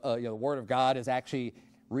 The word of God is actually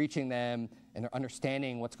reaching them, and they're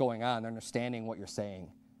understanding what's going on. They're understanding what you're saying.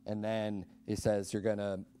 And then he says they're going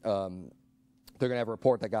to have a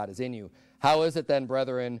report that God is in you. How is it then,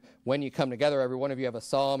 brethren, when you come together, every one of you have a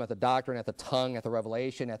psalm, at the doctrine, at the tongue, at the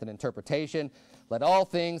revelation, at the interpretation? Let all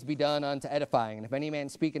things be done unto edifying. And if any man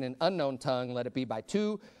speak in an unknown tongue, let it be by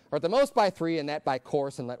two, or at the most by three, and that by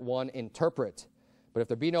course, and let one interpret. But if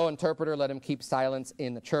there be no interpreter, let him keep silence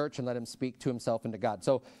in the church, and let him speak to himself and to God.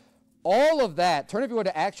 So all of that, turn if you would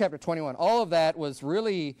to Acts chapter 21, all of that was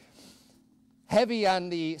really heavy on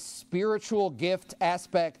the spiritual gift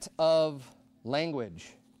aspect of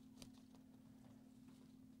language.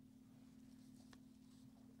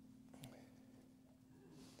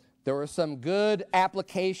 There were some good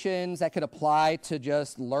applications that could apply to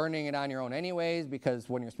just learning it on your own anyways, because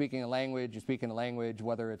when you're speaking a language, you're speaking a language,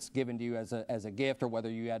 whether it's given to you as a gift or whether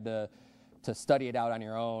you had to study it out on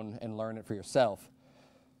your own and learn it for yourself.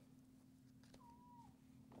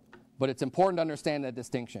 But it's important to understand that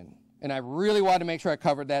distinction. And I really wanted to make sure I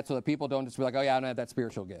covered that so that people don't just be like, oh yeah, I don't have that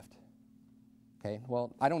spiritual gift. Okay,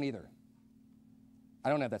 well, I don't either. I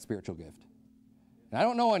don't have that spiritual gift. And I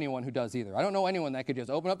don't know anyone who does either. I don't know anyone that could just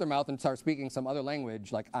open up their mouth and start speaking some other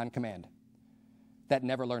language like on command. That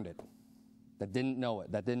never learned it. That didn't know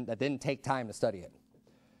it. That didn't take time to study it.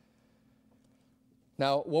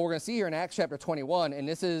 Now, what we're going to see here in Acts chapter 21, and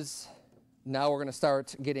this is, now we're going to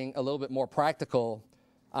start getting a little bit more practical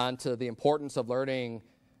onto the importance of learning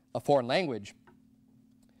a foreign language,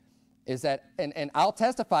 is that, and I'll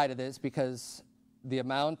testify to this because the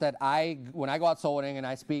amount that when I go out soul winning and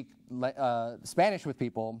I speak Spanish with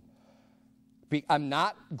people, I'm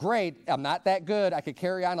not great, I'm not that good, I could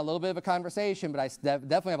carry on a little bit of a conversation, but I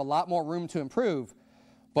definitely have a lot more room to improve.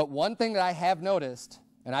 But one thing that I have noticed,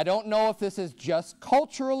 and I don't know if this is just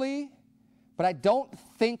culturally, but I don't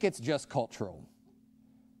think it's just cultural.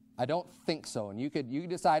 I don't think so, and you can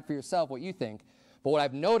decide for yourself what you think. But what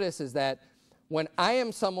I've noticed is that when I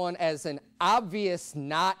am someone as an obvious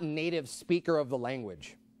not native speaker of the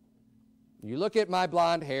language, you look at my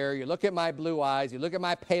blonde hair, you look at my blue eyes, you look at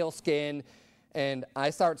my pale skin, and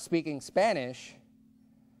I start speaking Spanish,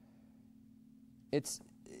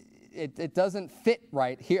 it doesn't fit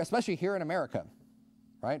right here, especially here in America,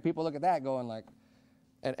 right? People look at that going like,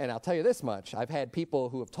 and I'll tell you this much, I've had people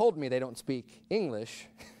who have told me they don't speak English,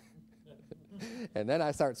 and then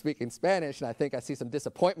I start speaking Spanish, and I think I see some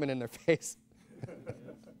disappointment in their face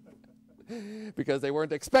because they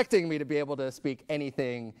weren't expecting me to be able to speak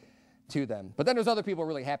anything to them. But then there's other people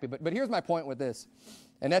really happy. But here's my point with this,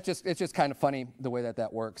 and it's just kind of funny the way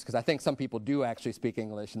that works, because I think some people do actually speak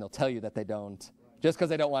English, and they'll tell you that they don't, just because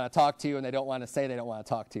they don't want to talk to you, and they don't want to say they don't want to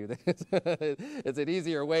talk to you. It's an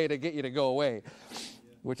easier way to get you to go away,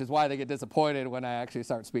 which is why they get disappointed when I actually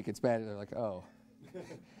start speaking Spanish. They're like, oh.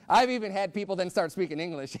 I've even had people then start speaking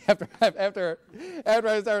English after I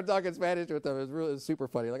started talking Spanish with them. It was super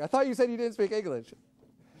funny. Like, I thought you said you didn't speak English.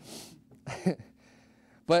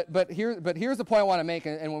 but here's the point I want to make.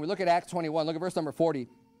 And when we look at Acts 21, look at verse number 40.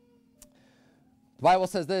 The Bible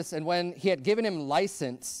says this, and when he had given him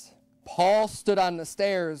license, Paul stood on the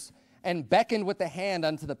stairs and beckoned with the hand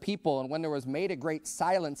unto the people. And when there was made a great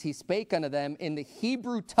silence, he spake unto them in the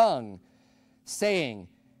Hebrew tongue, saying,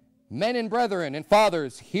 Men and brethren and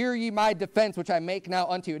fathers, hear ye my defense, which I make now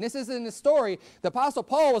unto you. And this is in the story. The Apostle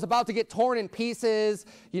Paul was about to get torn in pieces.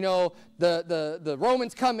 You know, the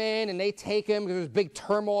Romans come in and they take him. There's big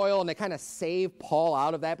turmoil, and they kind of save Paul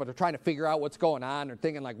out of that, but they're trying to figure out what's going on. They're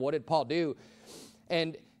thinking, like, what did Paul do?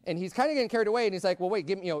 And he's kind of getting carried away, and he's like, well, wait,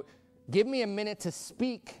 give me a minute to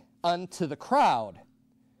speak unto the crowd.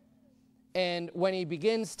 And when he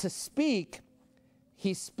begins to speak,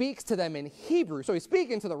 he speaks to them in Hebrew. So he's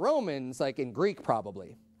speaking to the Romans like in Greek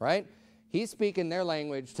probably, right? He's speaking their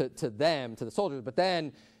language to them, to the soldiers. But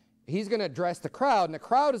then he's going to address the crowd, and the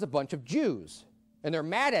crowd is a bunch of Jews. And they're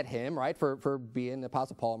mad at him, right, for being the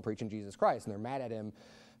Apostle Paul and preaching Jesus Christ. And they're mad at him.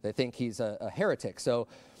 They think he's a heretic. So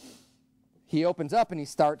he opens up and he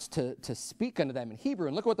starts to speak unto them in Hebrew.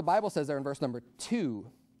 And look what the Bible says there in verse number 2.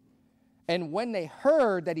 And when they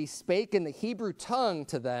heard that he spake in the Hebrew tongue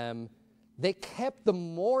to them, they kept the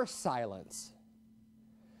more silence.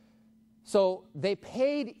 So they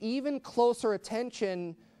paid even closer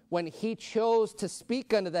attention when he chose to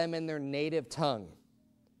speak unto them in their native tongue.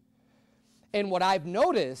 And what I've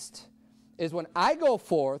noticed is when I go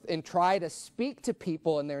forth and try to speak to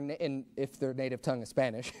people if their native tongue is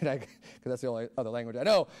Spanish, because that's the only other language I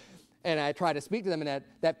know, and I try to speak to them in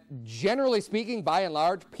that generally speaking, by and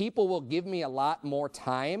large, people will give me a lot more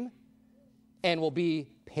time and will be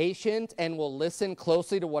patient and will listen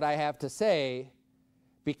closely to what I have to say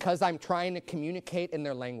because I'm trying to communicate in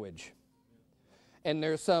their language. And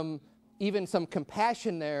there's even some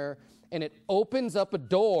compassion there, and it opens up a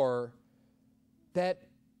door that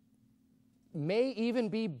may even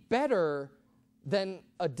be better than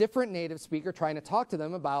a different native speaker trying to talk to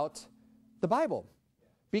them about the Bible.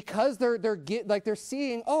 Because they're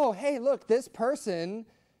seeing, oh, hey, look, this person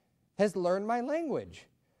has learned my language.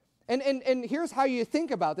 And here's how you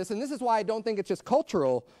think about this, and this is why I don't think it's just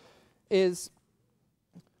cultural, is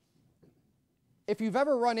if you've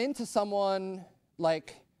ever run into someone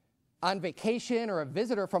like on vacation or a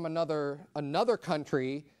visitor from another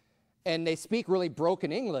country and they speak really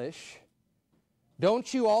broken English,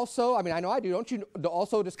 don't you also, I mean, I know I do, don't you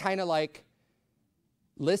also just kind of like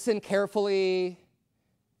listen carefully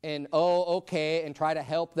and, oh, okay, and try to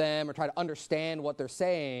help them or try to understand what they're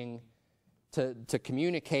saying to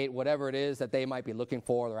communicate whatever it is that they might be looking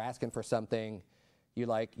for, they're asking for something. You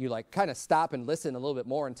kind of stop and listen a little bit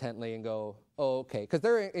more intently and go, oh, okay, because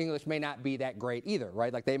their English may not be that great either,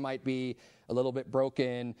 right? Like they might be a little bit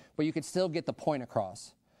broken, but you can still get the point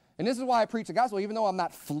across. And this is why I preach the gospel, even though I'm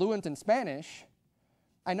not fluent in Spanish,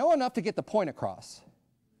 I know enough to get the point across.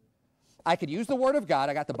 I could use the Word of God.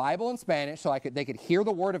 I got the Bible in Spanish, so they could hear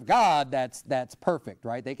the Word of God. That's perfect,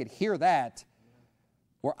 right? They could hear that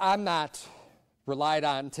where I'm not relied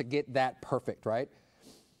on to get that perfect, right?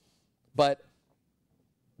 But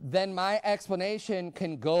then my explanation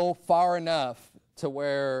can go far enough to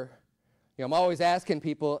where, I'm always asking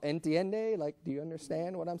people, ¿entiende? Like, do you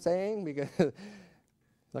understand what I'm saying? Because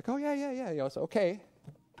like, oh, yeah, it's okay.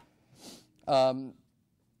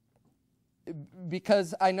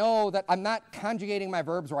 Because I know that I'm not conjugating my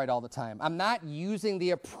verbs right all the time. I'm not using the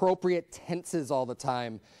appropriate tenses all the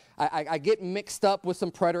time. I get mixed up with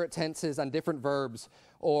some preterite tenses on different verbs,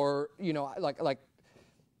 or, like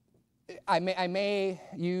I may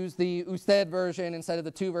use the usted version instead of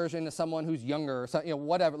the tu version to someone who's younger, or so,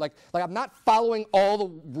 whatever. Like I'm not following all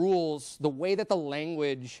the rules the way that the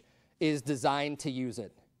language is designed to use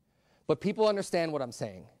it. But people understand what I'm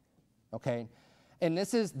saying, okay? And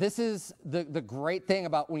this is the great thing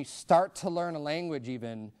about when you start to learn a language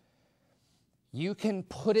even, you can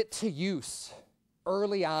put it to use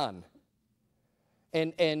early on,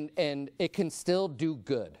 and it can still do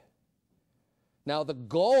good. Now, the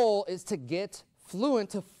goal is to get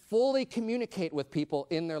fluent, to fully communicate with people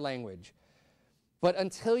in their language. But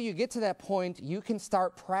until you get to that point, you can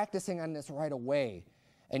start practicing on this right away.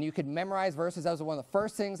 And you can memorize verses. That was one of the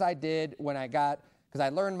first things I did because I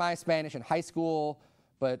learned my Spanish in high school,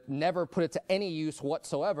 but never put it to any use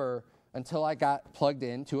whatsoever until I got plugged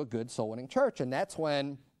into a good soul-winning church. And that's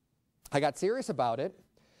when I got serious about it.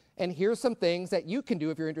 And here's some things that you can do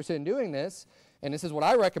if you're interested in doing this. And this is what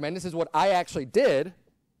I recommend. This is what I actually did.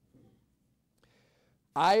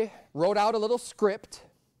 I wrote out a little script,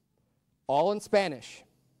 all in Spanish.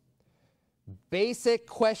 Basic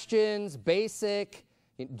questions,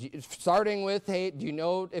 starting with, hey, do you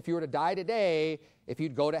know if you were to die today, if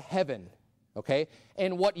you'd go to heaven? Okay?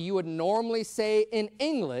 And what you would normally say in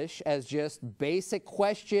English as just basic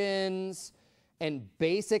questions and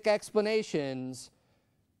basic explanations,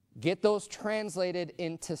 get those translated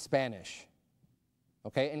into Spanish.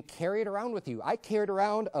 Okay? And carry it around with you. I carried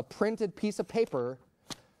around a printed piece of paper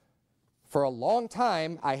for a long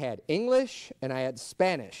time. I had English and I had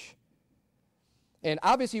Spanish. And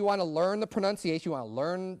obviously you want to learn the pronunciation, you want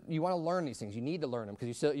to learn these things. You need to learn them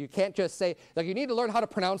because you can't just say, like, you need to learn how to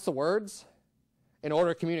pronounce the words in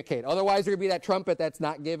order to communicate. Otherwise you're going to be that trumpet that's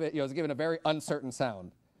not given, it's given a very uncertain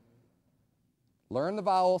sound. Learn the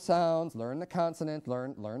vowel sounds, learn the consonant,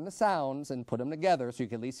 learn the sounds and put them together so you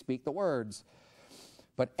can at least speak the words.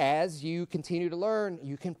 But as you continue to learn,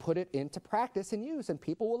 you can put it into practice and use, and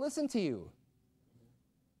people will listen to you.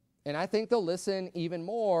 And I think they'll listen even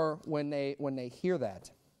more when they hear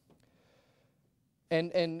that.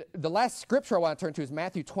 And the last scripture I want to turn to is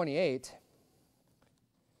Matthew 28.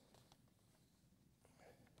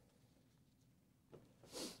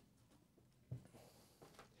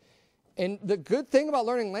 And the good thing about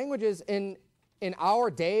learning languages in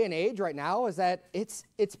our day and age right now is that it's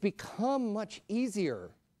become much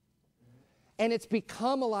easier. And it's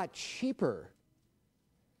become a lot cheaper.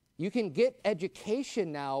 You can get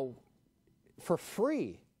education now for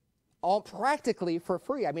free all practically for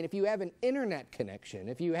free. I mean, if you have an internet connection,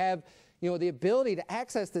 if you have, the ability to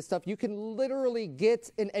access this stuff, you can literally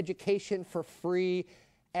get an education for free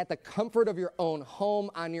at the comfort of your own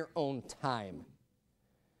home on your own time.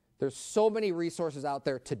 There's so many resources out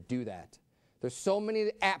there to do that. There's so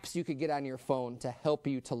many apps you could get on your phone to help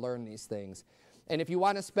you to learn these things. And if you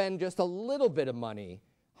want to spend just a little bit of money,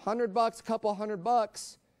 $100, a couple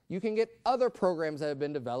 $100, you can get other programs that have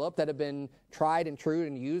been developed, that have been tried and true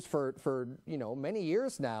and used for many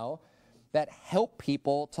years now, that help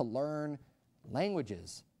people to learn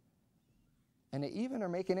languages. And they even are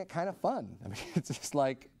making it kind of fun. I mean, it's just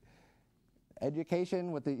like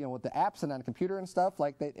education with the apps and on the computer and stuff.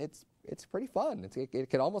 Like it's pretty fun. It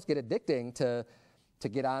can almost get addicting to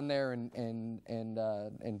get on there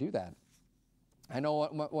and do that. I know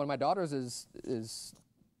one of my daughters is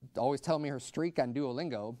always telling me her streak on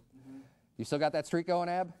Duolingo. Mm-hmm. You still got that streak going,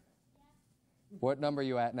 Ab? Yeah. What number are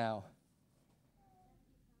you at now?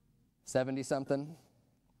 70-something?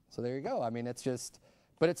 So there you go. I mean,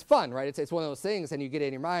 but it's fun, right? It's one of those things, and you get it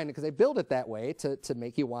in your mind because they build it that way to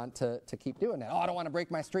make you want to keep doing that. Oh, I don't want to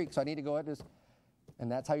break my streak, so I need to go ahead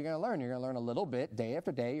and that's how you're going to learn. You're going to learn a little bit day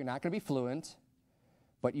after day. You're not going to be fluent,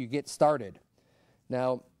 but you get started.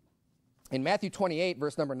 Now, in Matthew 28,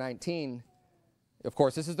 verse number 19, of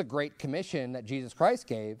course, this is the Great Commission that Jesus Christ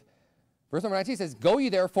gave. Verse number 19 says, "Go ye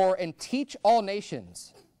therefore and teach all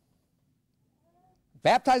nations,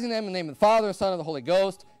 baptizing them in the name of the Father, the Son, and the Holy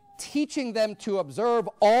Ghost, teaching them to observe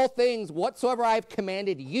all things whatsoever I have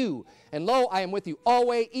commanded you. And lo, I am with you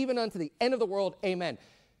always, even unto the end of the world. Amen."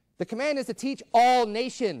 The command is to teach all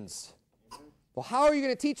nations. Well, how are you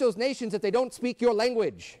going to teach those nations if they don't speak your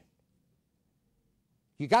language?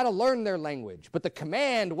 You got to learn their language. But the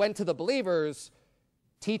command went to the believers,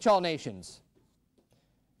 teach all nations.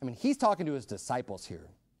 I mean, he's talking to his disciples here.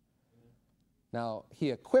 Now,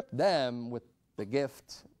 he equipped them with the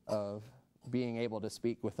gift of being able to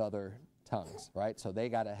speak with other tongues, right? So they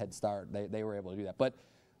got a head start. They were able to do that. But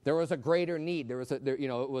there was a greater need.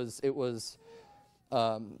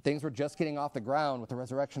 Things were just getting off the ground with the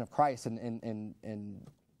resurrection of Christ and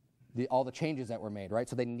all the changes that were made, right?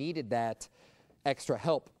 So they needed that extra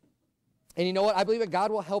help. And you know what? I believe that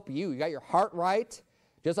God will help you. You got your heart right.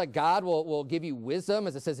 Just like God will give you wisdom,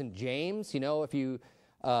 as it says in James. If you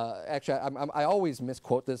I always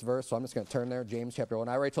misquote this verse, so I'm just going to turn there. James chapter 1.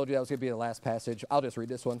 I already told you that was going to be the last passage. I'll just read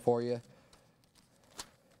this one for you.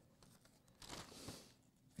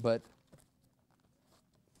 But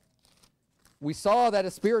we saw that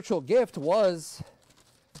a spiritual gift was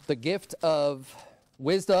the gift of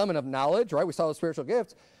wisdom and of knowledge, right? We saw the spiritual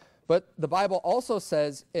gift. But the Bible also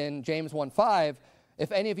says in James 1:5,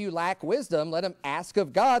 "If any of you lack wisdom, let him ask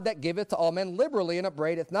of God that giveth to all men liberally and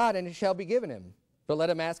upbraideth not, and it shall be given him. But let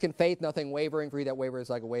him ask in faith, nothing wavering, for he that wavers is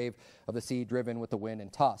like a wave of the sea driven with the wind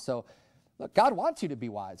and tossed." So, look, God wants you to be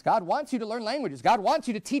wise. God wants you to learn languages. God wants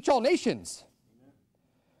you to teach all nations. Amen.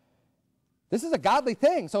 This is a godly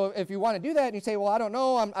thing. So if you want to do that and you say, "Well, I don't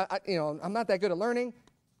know, I'm not that good at learning,"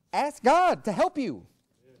 ask God to help you.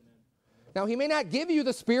 Now, he may not give you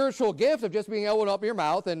the spiritual gift of just being able to open your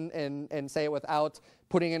mouth and say it without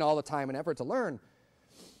putting in all the time and effort to learn,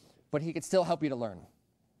 but he could still help you to learn.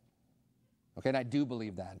 Okay, and I do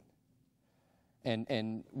believe that.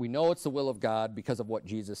 And we know it's the will of God because of what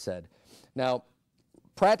Jesus said. Now,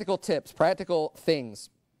 practical tips, practical things.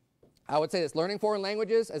 I would say this: learning foreign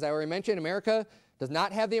languages, as I already mentioned, America does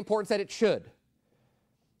not have the importance that it should.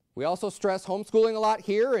 We also stress homeschooling a lot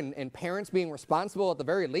here and parents being responsible at the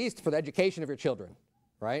very least for the education of your children,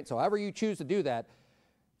 right? So however you choose to do that,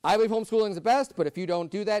 I believe homeschooling is the best, but if you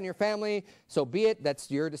don't do that in your family, so be it.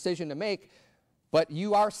 That's your decision to make. But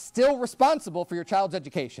you are still responsible for your child's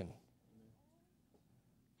education.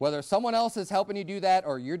 Whether someone else is helping you do that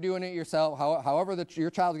or you're doing it yourself, however your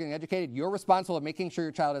child is getting educated, you're responsible for making sure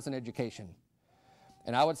your child has an education.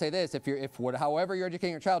 And I would say this: however you're educating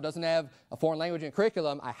your child doesn't have a foreign language in the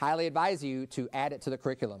curriculum, I highly advise you to add it to the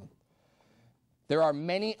curriculum. There are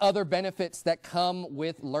many other benefits that come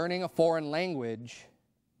with learning a foreign language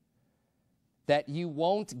that you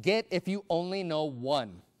won't get if you only know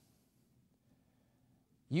one.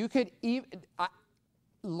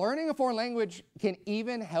 Learning a foreign language can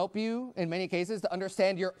even help you, in many cases, to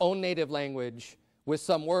understand your own native language with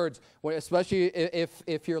some words, especially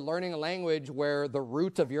if you're learning a language where the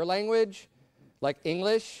root of your language, like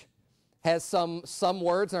English, has some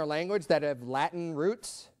words in our language that have Latin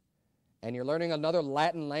roots, and you're learning another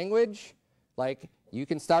Latin language, like you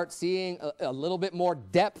can start seeing a little bit more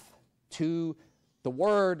depth to the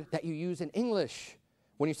word that you use in English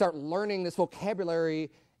when you start learning this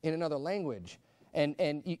vocabulary in another language.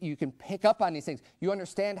 and you can pick up on these things. You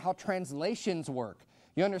understand how translations work.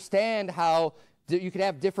 You understand how you can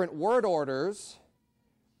have different word orders,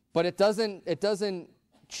 but it doesn't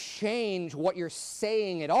change what you're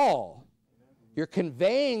saying at all. You're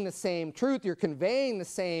conveying the same truth, you're conveying the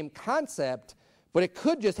same concept, but it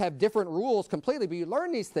could just have different rules completely. But you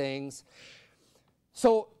learn these things.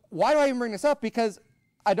 So why do I even bring this up? Because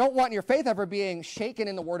I don't want your faith ever being shaken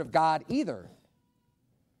in the Word of God either.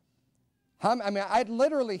 I mean, I'd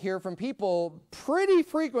literally hear from people pretty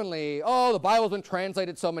frequently, oh, the Bible's been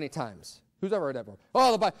translated so many times. Who's ever heard that before?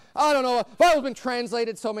 Oh, the Bible, I don't know, the Bible's been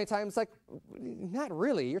translated so many times. It's like, not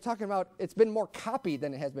really. You're talking about it's been more copied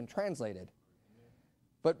than it has been translated.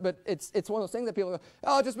 But it's one of those things that people go,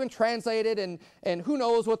 oh, it's just been translated, and who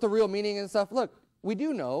knows what the real meaning and stuff. Look, we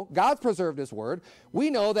do know God's preserved His Word.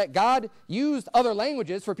 We know that God used other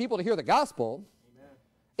languages for people to hear the gospel. Amen.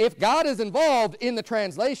 If God is involved in the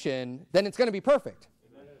translation, then it's going to be perfect.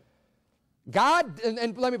 Amen. God,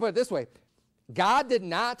 and let me put it this way, God did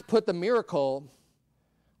not put the miracle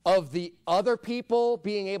of the other people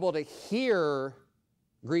being able to hear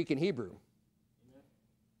Greek and Hebrew. Amen.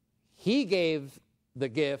 He gave the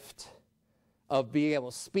gift of being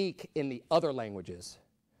able to speak in the other languages,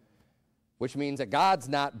 which means that God's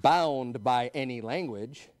not bound by any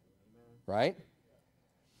language, right?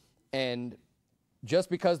 And just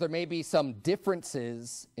because there may be some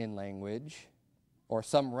differences in language, or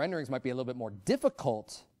some renderings might be a little bit more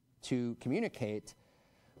difficult to communicate,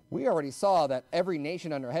 we already saw that every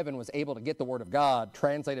nation under heaven was able to get the Word of God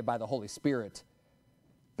translated by the Holy Spirit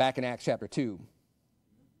back in Acts chapter 2.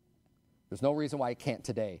 There's no reason why it can't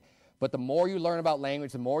today. But the more you learn about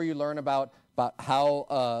language, the more you learn about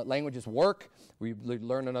how languages work, we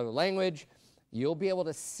learn another language, you'll be able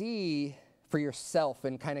to see for yourself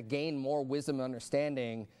and kind of gain more wisdom and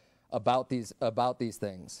understanding about these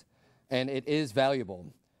things. And it is valuable.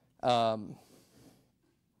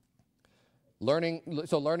 Learning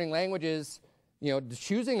languages,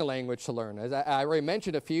 choosing a language to learn. As I already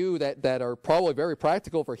mentioned a few that are probably very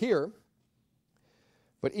practical for here.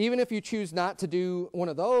 But even if you choose not to do one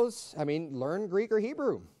of those, learn Greek or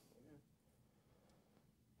Hebrew.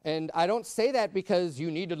 And I don't say that because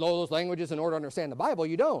you need to know those languages in order to understand the Bible.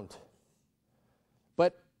 You don't.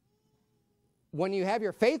 But when you have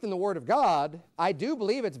your faith in the Word of God, I do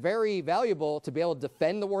believe it's very valuable to be able to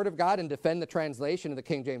defend the Word of God and defend the translation of the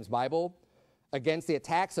King James Bible against the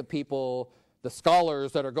attacks of people, the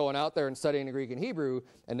scholars that are going out there and studying the Greek and Hebrew,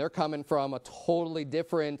 and they're coming from a totally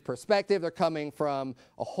different perspective. They're coming from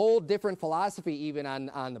a whole different philosophy even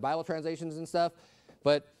on the Bible translations and stuff.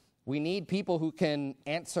 But we need people who can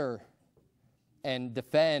answer and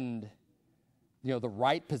defend, the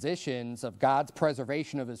right positions of God's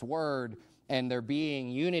preservation of His Word and there being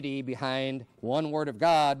unity behind one Word of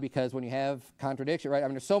God, because when you have contradiction, right?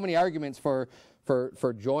 There's so many arguments for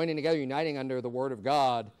joining together, uniting under the Word of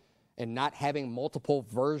God, and not having multiple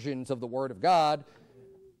versions of the Word of God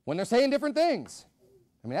when they're saying different things.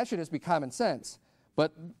 That should just be common sense.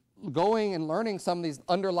 But going and learning some of these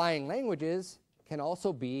underlying languages can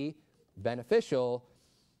also be beneficial,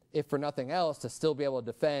 if for nothing else, to still be able to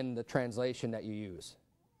defend the translation that you use,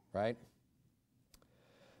 right?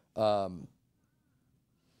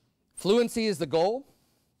 Fluency is the goal.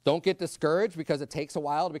 Don't get discouraged because it takes a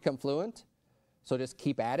while to become fluent, so just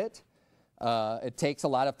keep at it. It takes a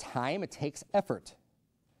lot of time. It takes effort.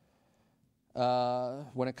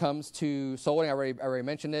 When it comes to Soulwinning, I already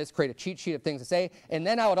mentioned this, create a cheat sheet of things to say. And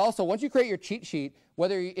then I would also, once you create your cheat sheet,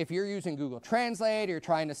 if you're using Google Translate or you're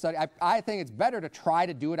trying to study, I think it's better to try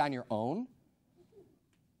to do it on your own.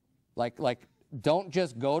 Like don't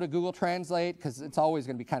just go to Google Translate, because it's always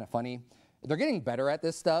going to be kind of funny. They're getting better at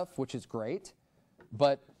this stuff, which is great.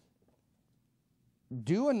 But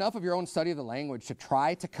do enough of your own study of the language to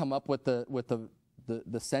try to come up with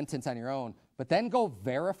the sentence on your own, but then go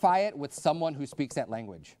verify it with someone who speaks that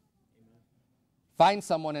language. Amen. Find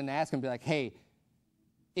someone and ask them, be like, hey,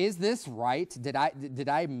 is this right?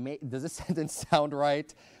 Does this sentence sound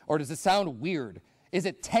right? Or does it sound weird? Is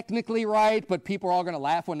it technically right, but people are all going to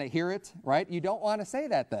laugh when they hear it, right? You don't want to say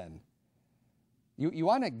that then. You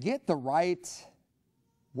want to get the right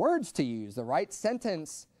words to use, the right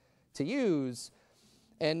sentence to use,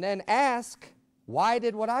 and then ask, why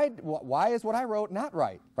is what I wrote not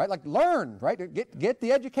right? Right? Like learn, right? Get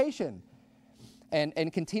the education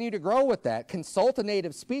and continue to grow with that. Consult a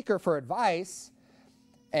native speaker for advice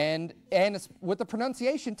and with the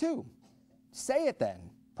pronunciation too. Say it then.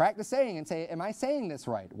 Practice saying and say, am I saying this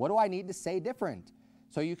right? What do I need to say different?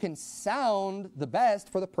 So you can sound the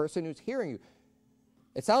best for the person who's hearing you.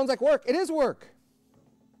 It sounds like work. It is work.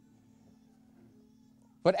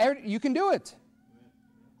 But you can do it.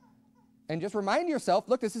 And just remind yourself,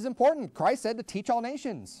 look, this is important. Christ said to teach all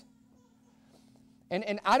nations.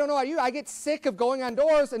 And I don't know about you, I get sick of going on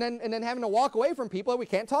doors and then having to walk away from people that we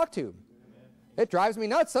can't talk to. It drives me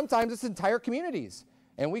nuts. Sometimes it's entire communities.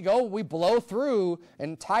 And we blow through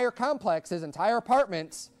entire complexes, entire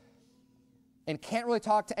apartments, and can't really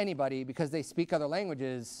talk to anybody because they speak other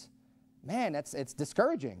languages. Man, it's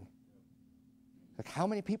discouraging. Like, how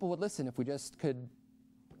many people would listen if we just could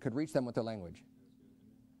reach them with their language?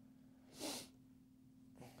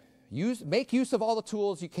 Make use of all the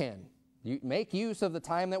tools you can. Make use of the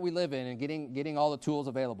time that we live in and getting all the tools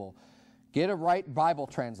available. Get a right Bible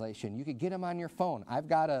translation. You could get them on your phone. I've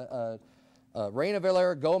got a Reina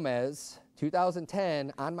Valera Gomez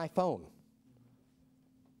 2010 on my phone.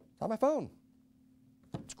 It's on my phone.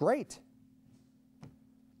 It's great.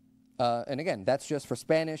 And again, that's just for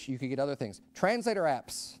Spanish. You could get other things. Translator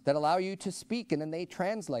apps that allow you to speak and then they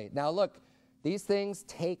translate. Now look, these things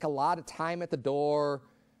take a lot of time at the door.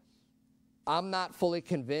 I'm not fully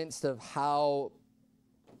convinced of how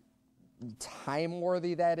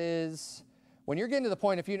time-worthy that is. When you're getting to the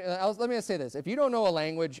point, let me just say this. If you don't know a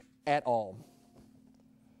language at all,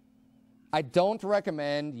 I don't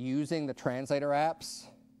recommend using the translator apps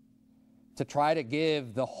to try to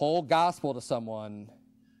give the whole gospel to someone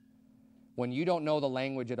when you don't know the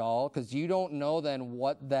language at all, because you don't know then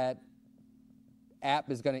what that app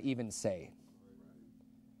is going to even say.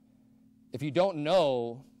 If you don't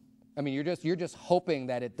know, I mean, you're just hoping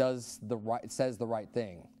that it says the right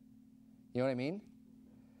thing. You know what I mean?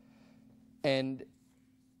 And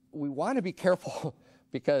we want to be careful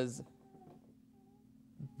because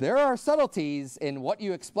there are subtleties in what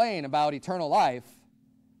you explain about eternal life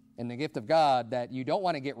and the gift of God that you don't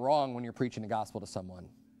want to get wrong when you're preaching the gospel to someone,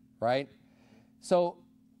 right? So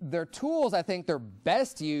they're tools, I think they're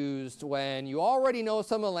best used when you already know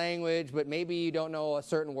some of the language, but maybe you don't know a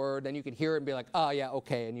certain word, then you could hear it and be like, oh, yeah,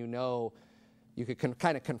 okay, and you could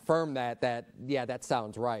kind of confirm that, yeah, that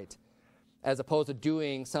sounds right, as opposed to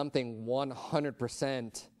doing something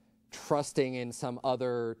 100% trusting in some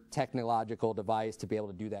other technological device to be able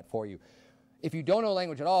to do that for you. If you don't know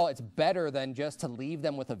language at all, it's better than just to leave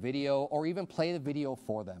them with a video or even play the video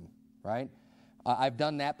for them, right? I've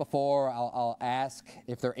done that before. I'll ask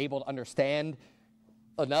if they're able to understand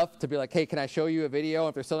enough to be like, hey, can I show you a video?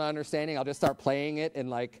 If they're still not understanding, I'll just start playing it and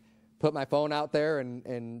like put my phone out there.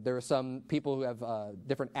 And there are some people who have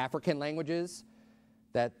different African languages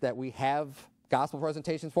that we have gospel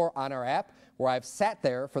presentations for on our app, where I've sat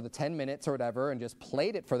there for the 10 minutes or whatever and just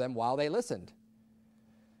played it for them while they listened.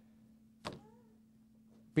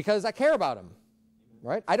 Because I care about them,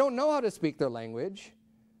 right? I don't know how to speak their language,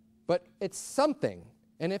 but it's something.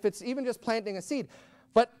 And if it's even just planting a seed.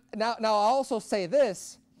 But now I'll also say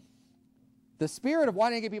this. The spirit of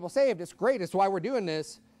wanting to get people saved is great. It's why we're doing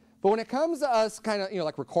this. But when it comes to us kind of,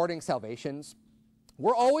 like recording salvations,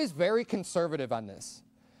 we're always very conservative on this.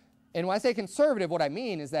 And when I say conservative, what I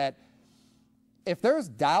mean is that if there's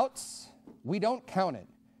doubts, we don't count it.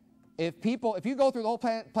 If you go through the whole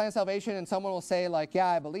plan of salvation and someone will say like, yeah,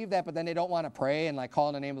 I believe that, but then they don't want to pray and like call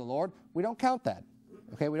in the name of the Lord, we don't count that.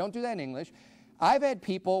 Okay, we don't do that in English. I've had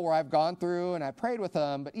people where I've gone through and I prayed with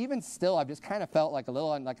them, but even still, I've just kind of felt like a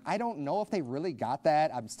little, like, I don't know if they really got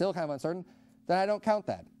that. I'm still kind of uncertain. Then I don't count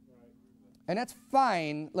that. Right. And that's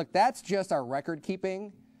fine. Look, that's just our record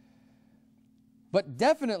keeping. But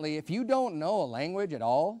definitely, if you don't know a language at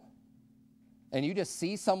all, and you just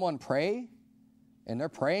see someone pray, and they're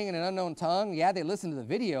praying in an unknown tongue, yeah, they listen to the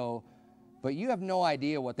video, but you have no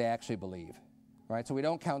idea what they actually believe, right? So we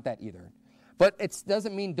don't count that either. But it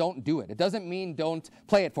doesn't mean don't do it. It doesn't mean don't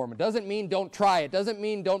play it for them. It doesn't mean don't try. It doesn't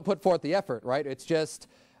mean don't put forth the effort, right? It's just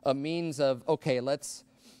a means of, okay, let's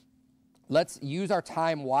use our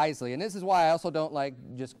time wisely. And this is why I also don't like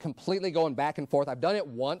just completely going back and forth. I've done it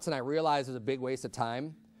once, and I realized it's a big waste of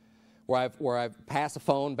time, where I've passed a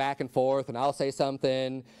phone back and forth, and I'll say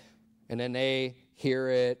something, and then they hear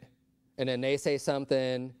it, and then they say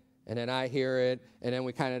something, and then I hear it, and then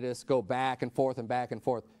we kind of just go back and forth and back and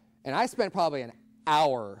forth. And I spent probably an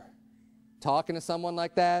hour talking to someone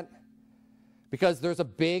like that because there's a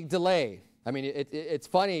big delay. I mean, it's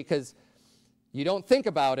funny because you don't think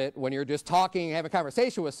about it when you're just talking, having a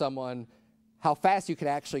conversation with someone, how fast you could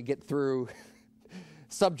actually get through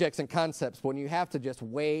subjects and concepts. But when you have to just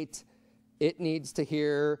wait, it needs to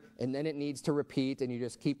hear, and then it needs to repeat, and you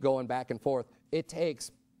just keep going back and forth. It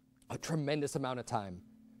takes a tremendous amount of time.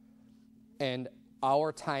 And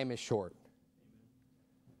our time is short.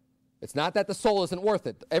 It's not that the soul isn't worth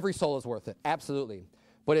it. Every soul is worth it, absolutely.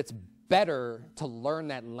 But it's better to learn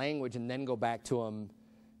that language and then go back to them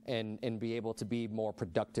and be able to be more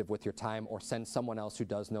productive with your time, or send someone else who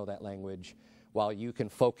does know that language, while you can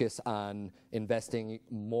focus on investing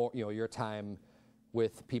more, your time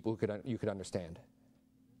with people who you could understand.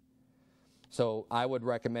 So I would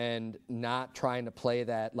recommend not trying to play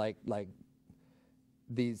that like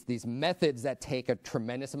these methods that take a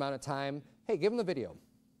tremendous amount of time. Hey, give them the video,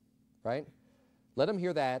 right? Let them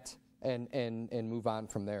hear that and move on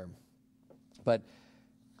from there. But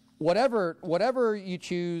whatever you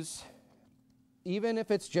choose, even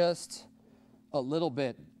if it's just a little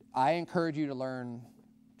bit, I encourage you to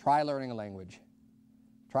try learning a language.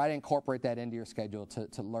 Try to incorporate that into your schedule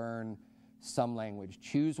to learn some language.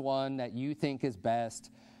 Choose one that you think is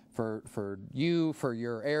best for you, for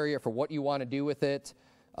your area, for what you want to do with it.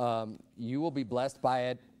 You will be blessed by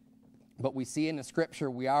it. But we see in the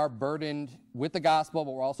scripture, we are burdened with the gospel,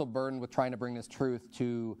 but we're also burdened with trying to bring this truth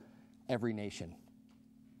to every nation.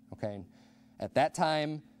 Okay? At that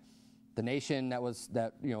time, the nation was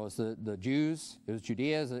the Jews, it was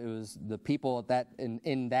Judea, it was the people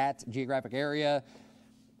in that geographic area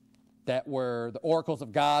that were the oracles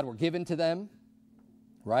of God were given to them,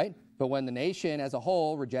 right? But when the nation as a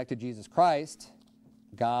whole rejected Jesus Christ,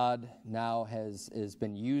 God now has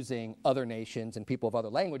been using other nations and people of other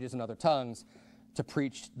languages and other tongues to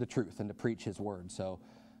preach the truth and to preach his word. So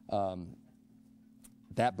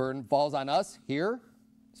that burden falls on us here,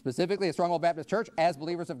 specifically at Stronghold Baptist Church, as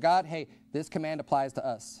believers of God. Hey, this command applies to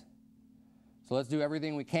us. So let's do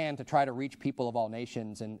everything we can to try to reach people of all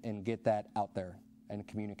nations and get that out there and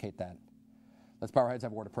communicate that. Let's bow our heads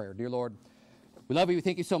and have a word of prayer. Dear Lord, we love you. We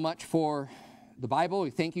thank you so much for the Bible.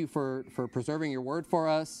 We thank you for preserving your word for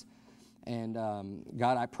us. And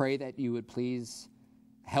God, I pray that you would please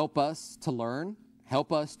help us to learn,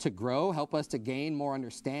 help us to grow, help us to gain more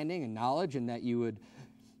understanding and knowledge, and that you would,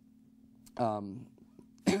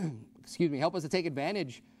 help us to take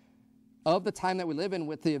advantage of the time that we live in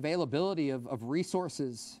with the availability of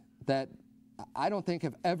resources that I don't think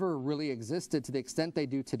have ever really existed to the extent they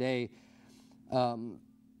do today. And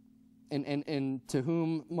to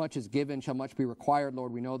whom much is given shall much be required,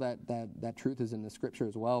 Lord. We know that truth is in the scripture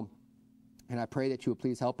as well. And I pray that you would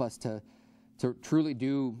please help us to truly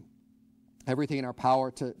do everything in our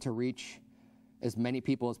power to reach as many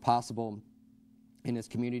people as possible in this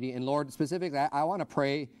community. And Lord, specifically, I want to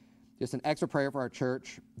pray just an extra prayer for our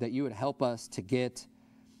church, that you would help us to get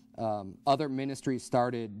other ministries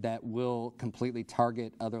started that will completely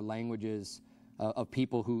target other languages of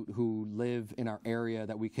people who live in our area,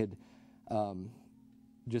 that we could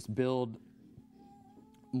just build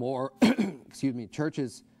more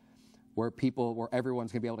churches where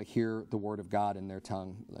everyone's going to be able to hear the word of God in their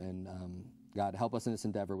tongue. And God, help us in this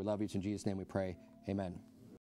endeavor. We love you. In Jesus' name we pray. Amen.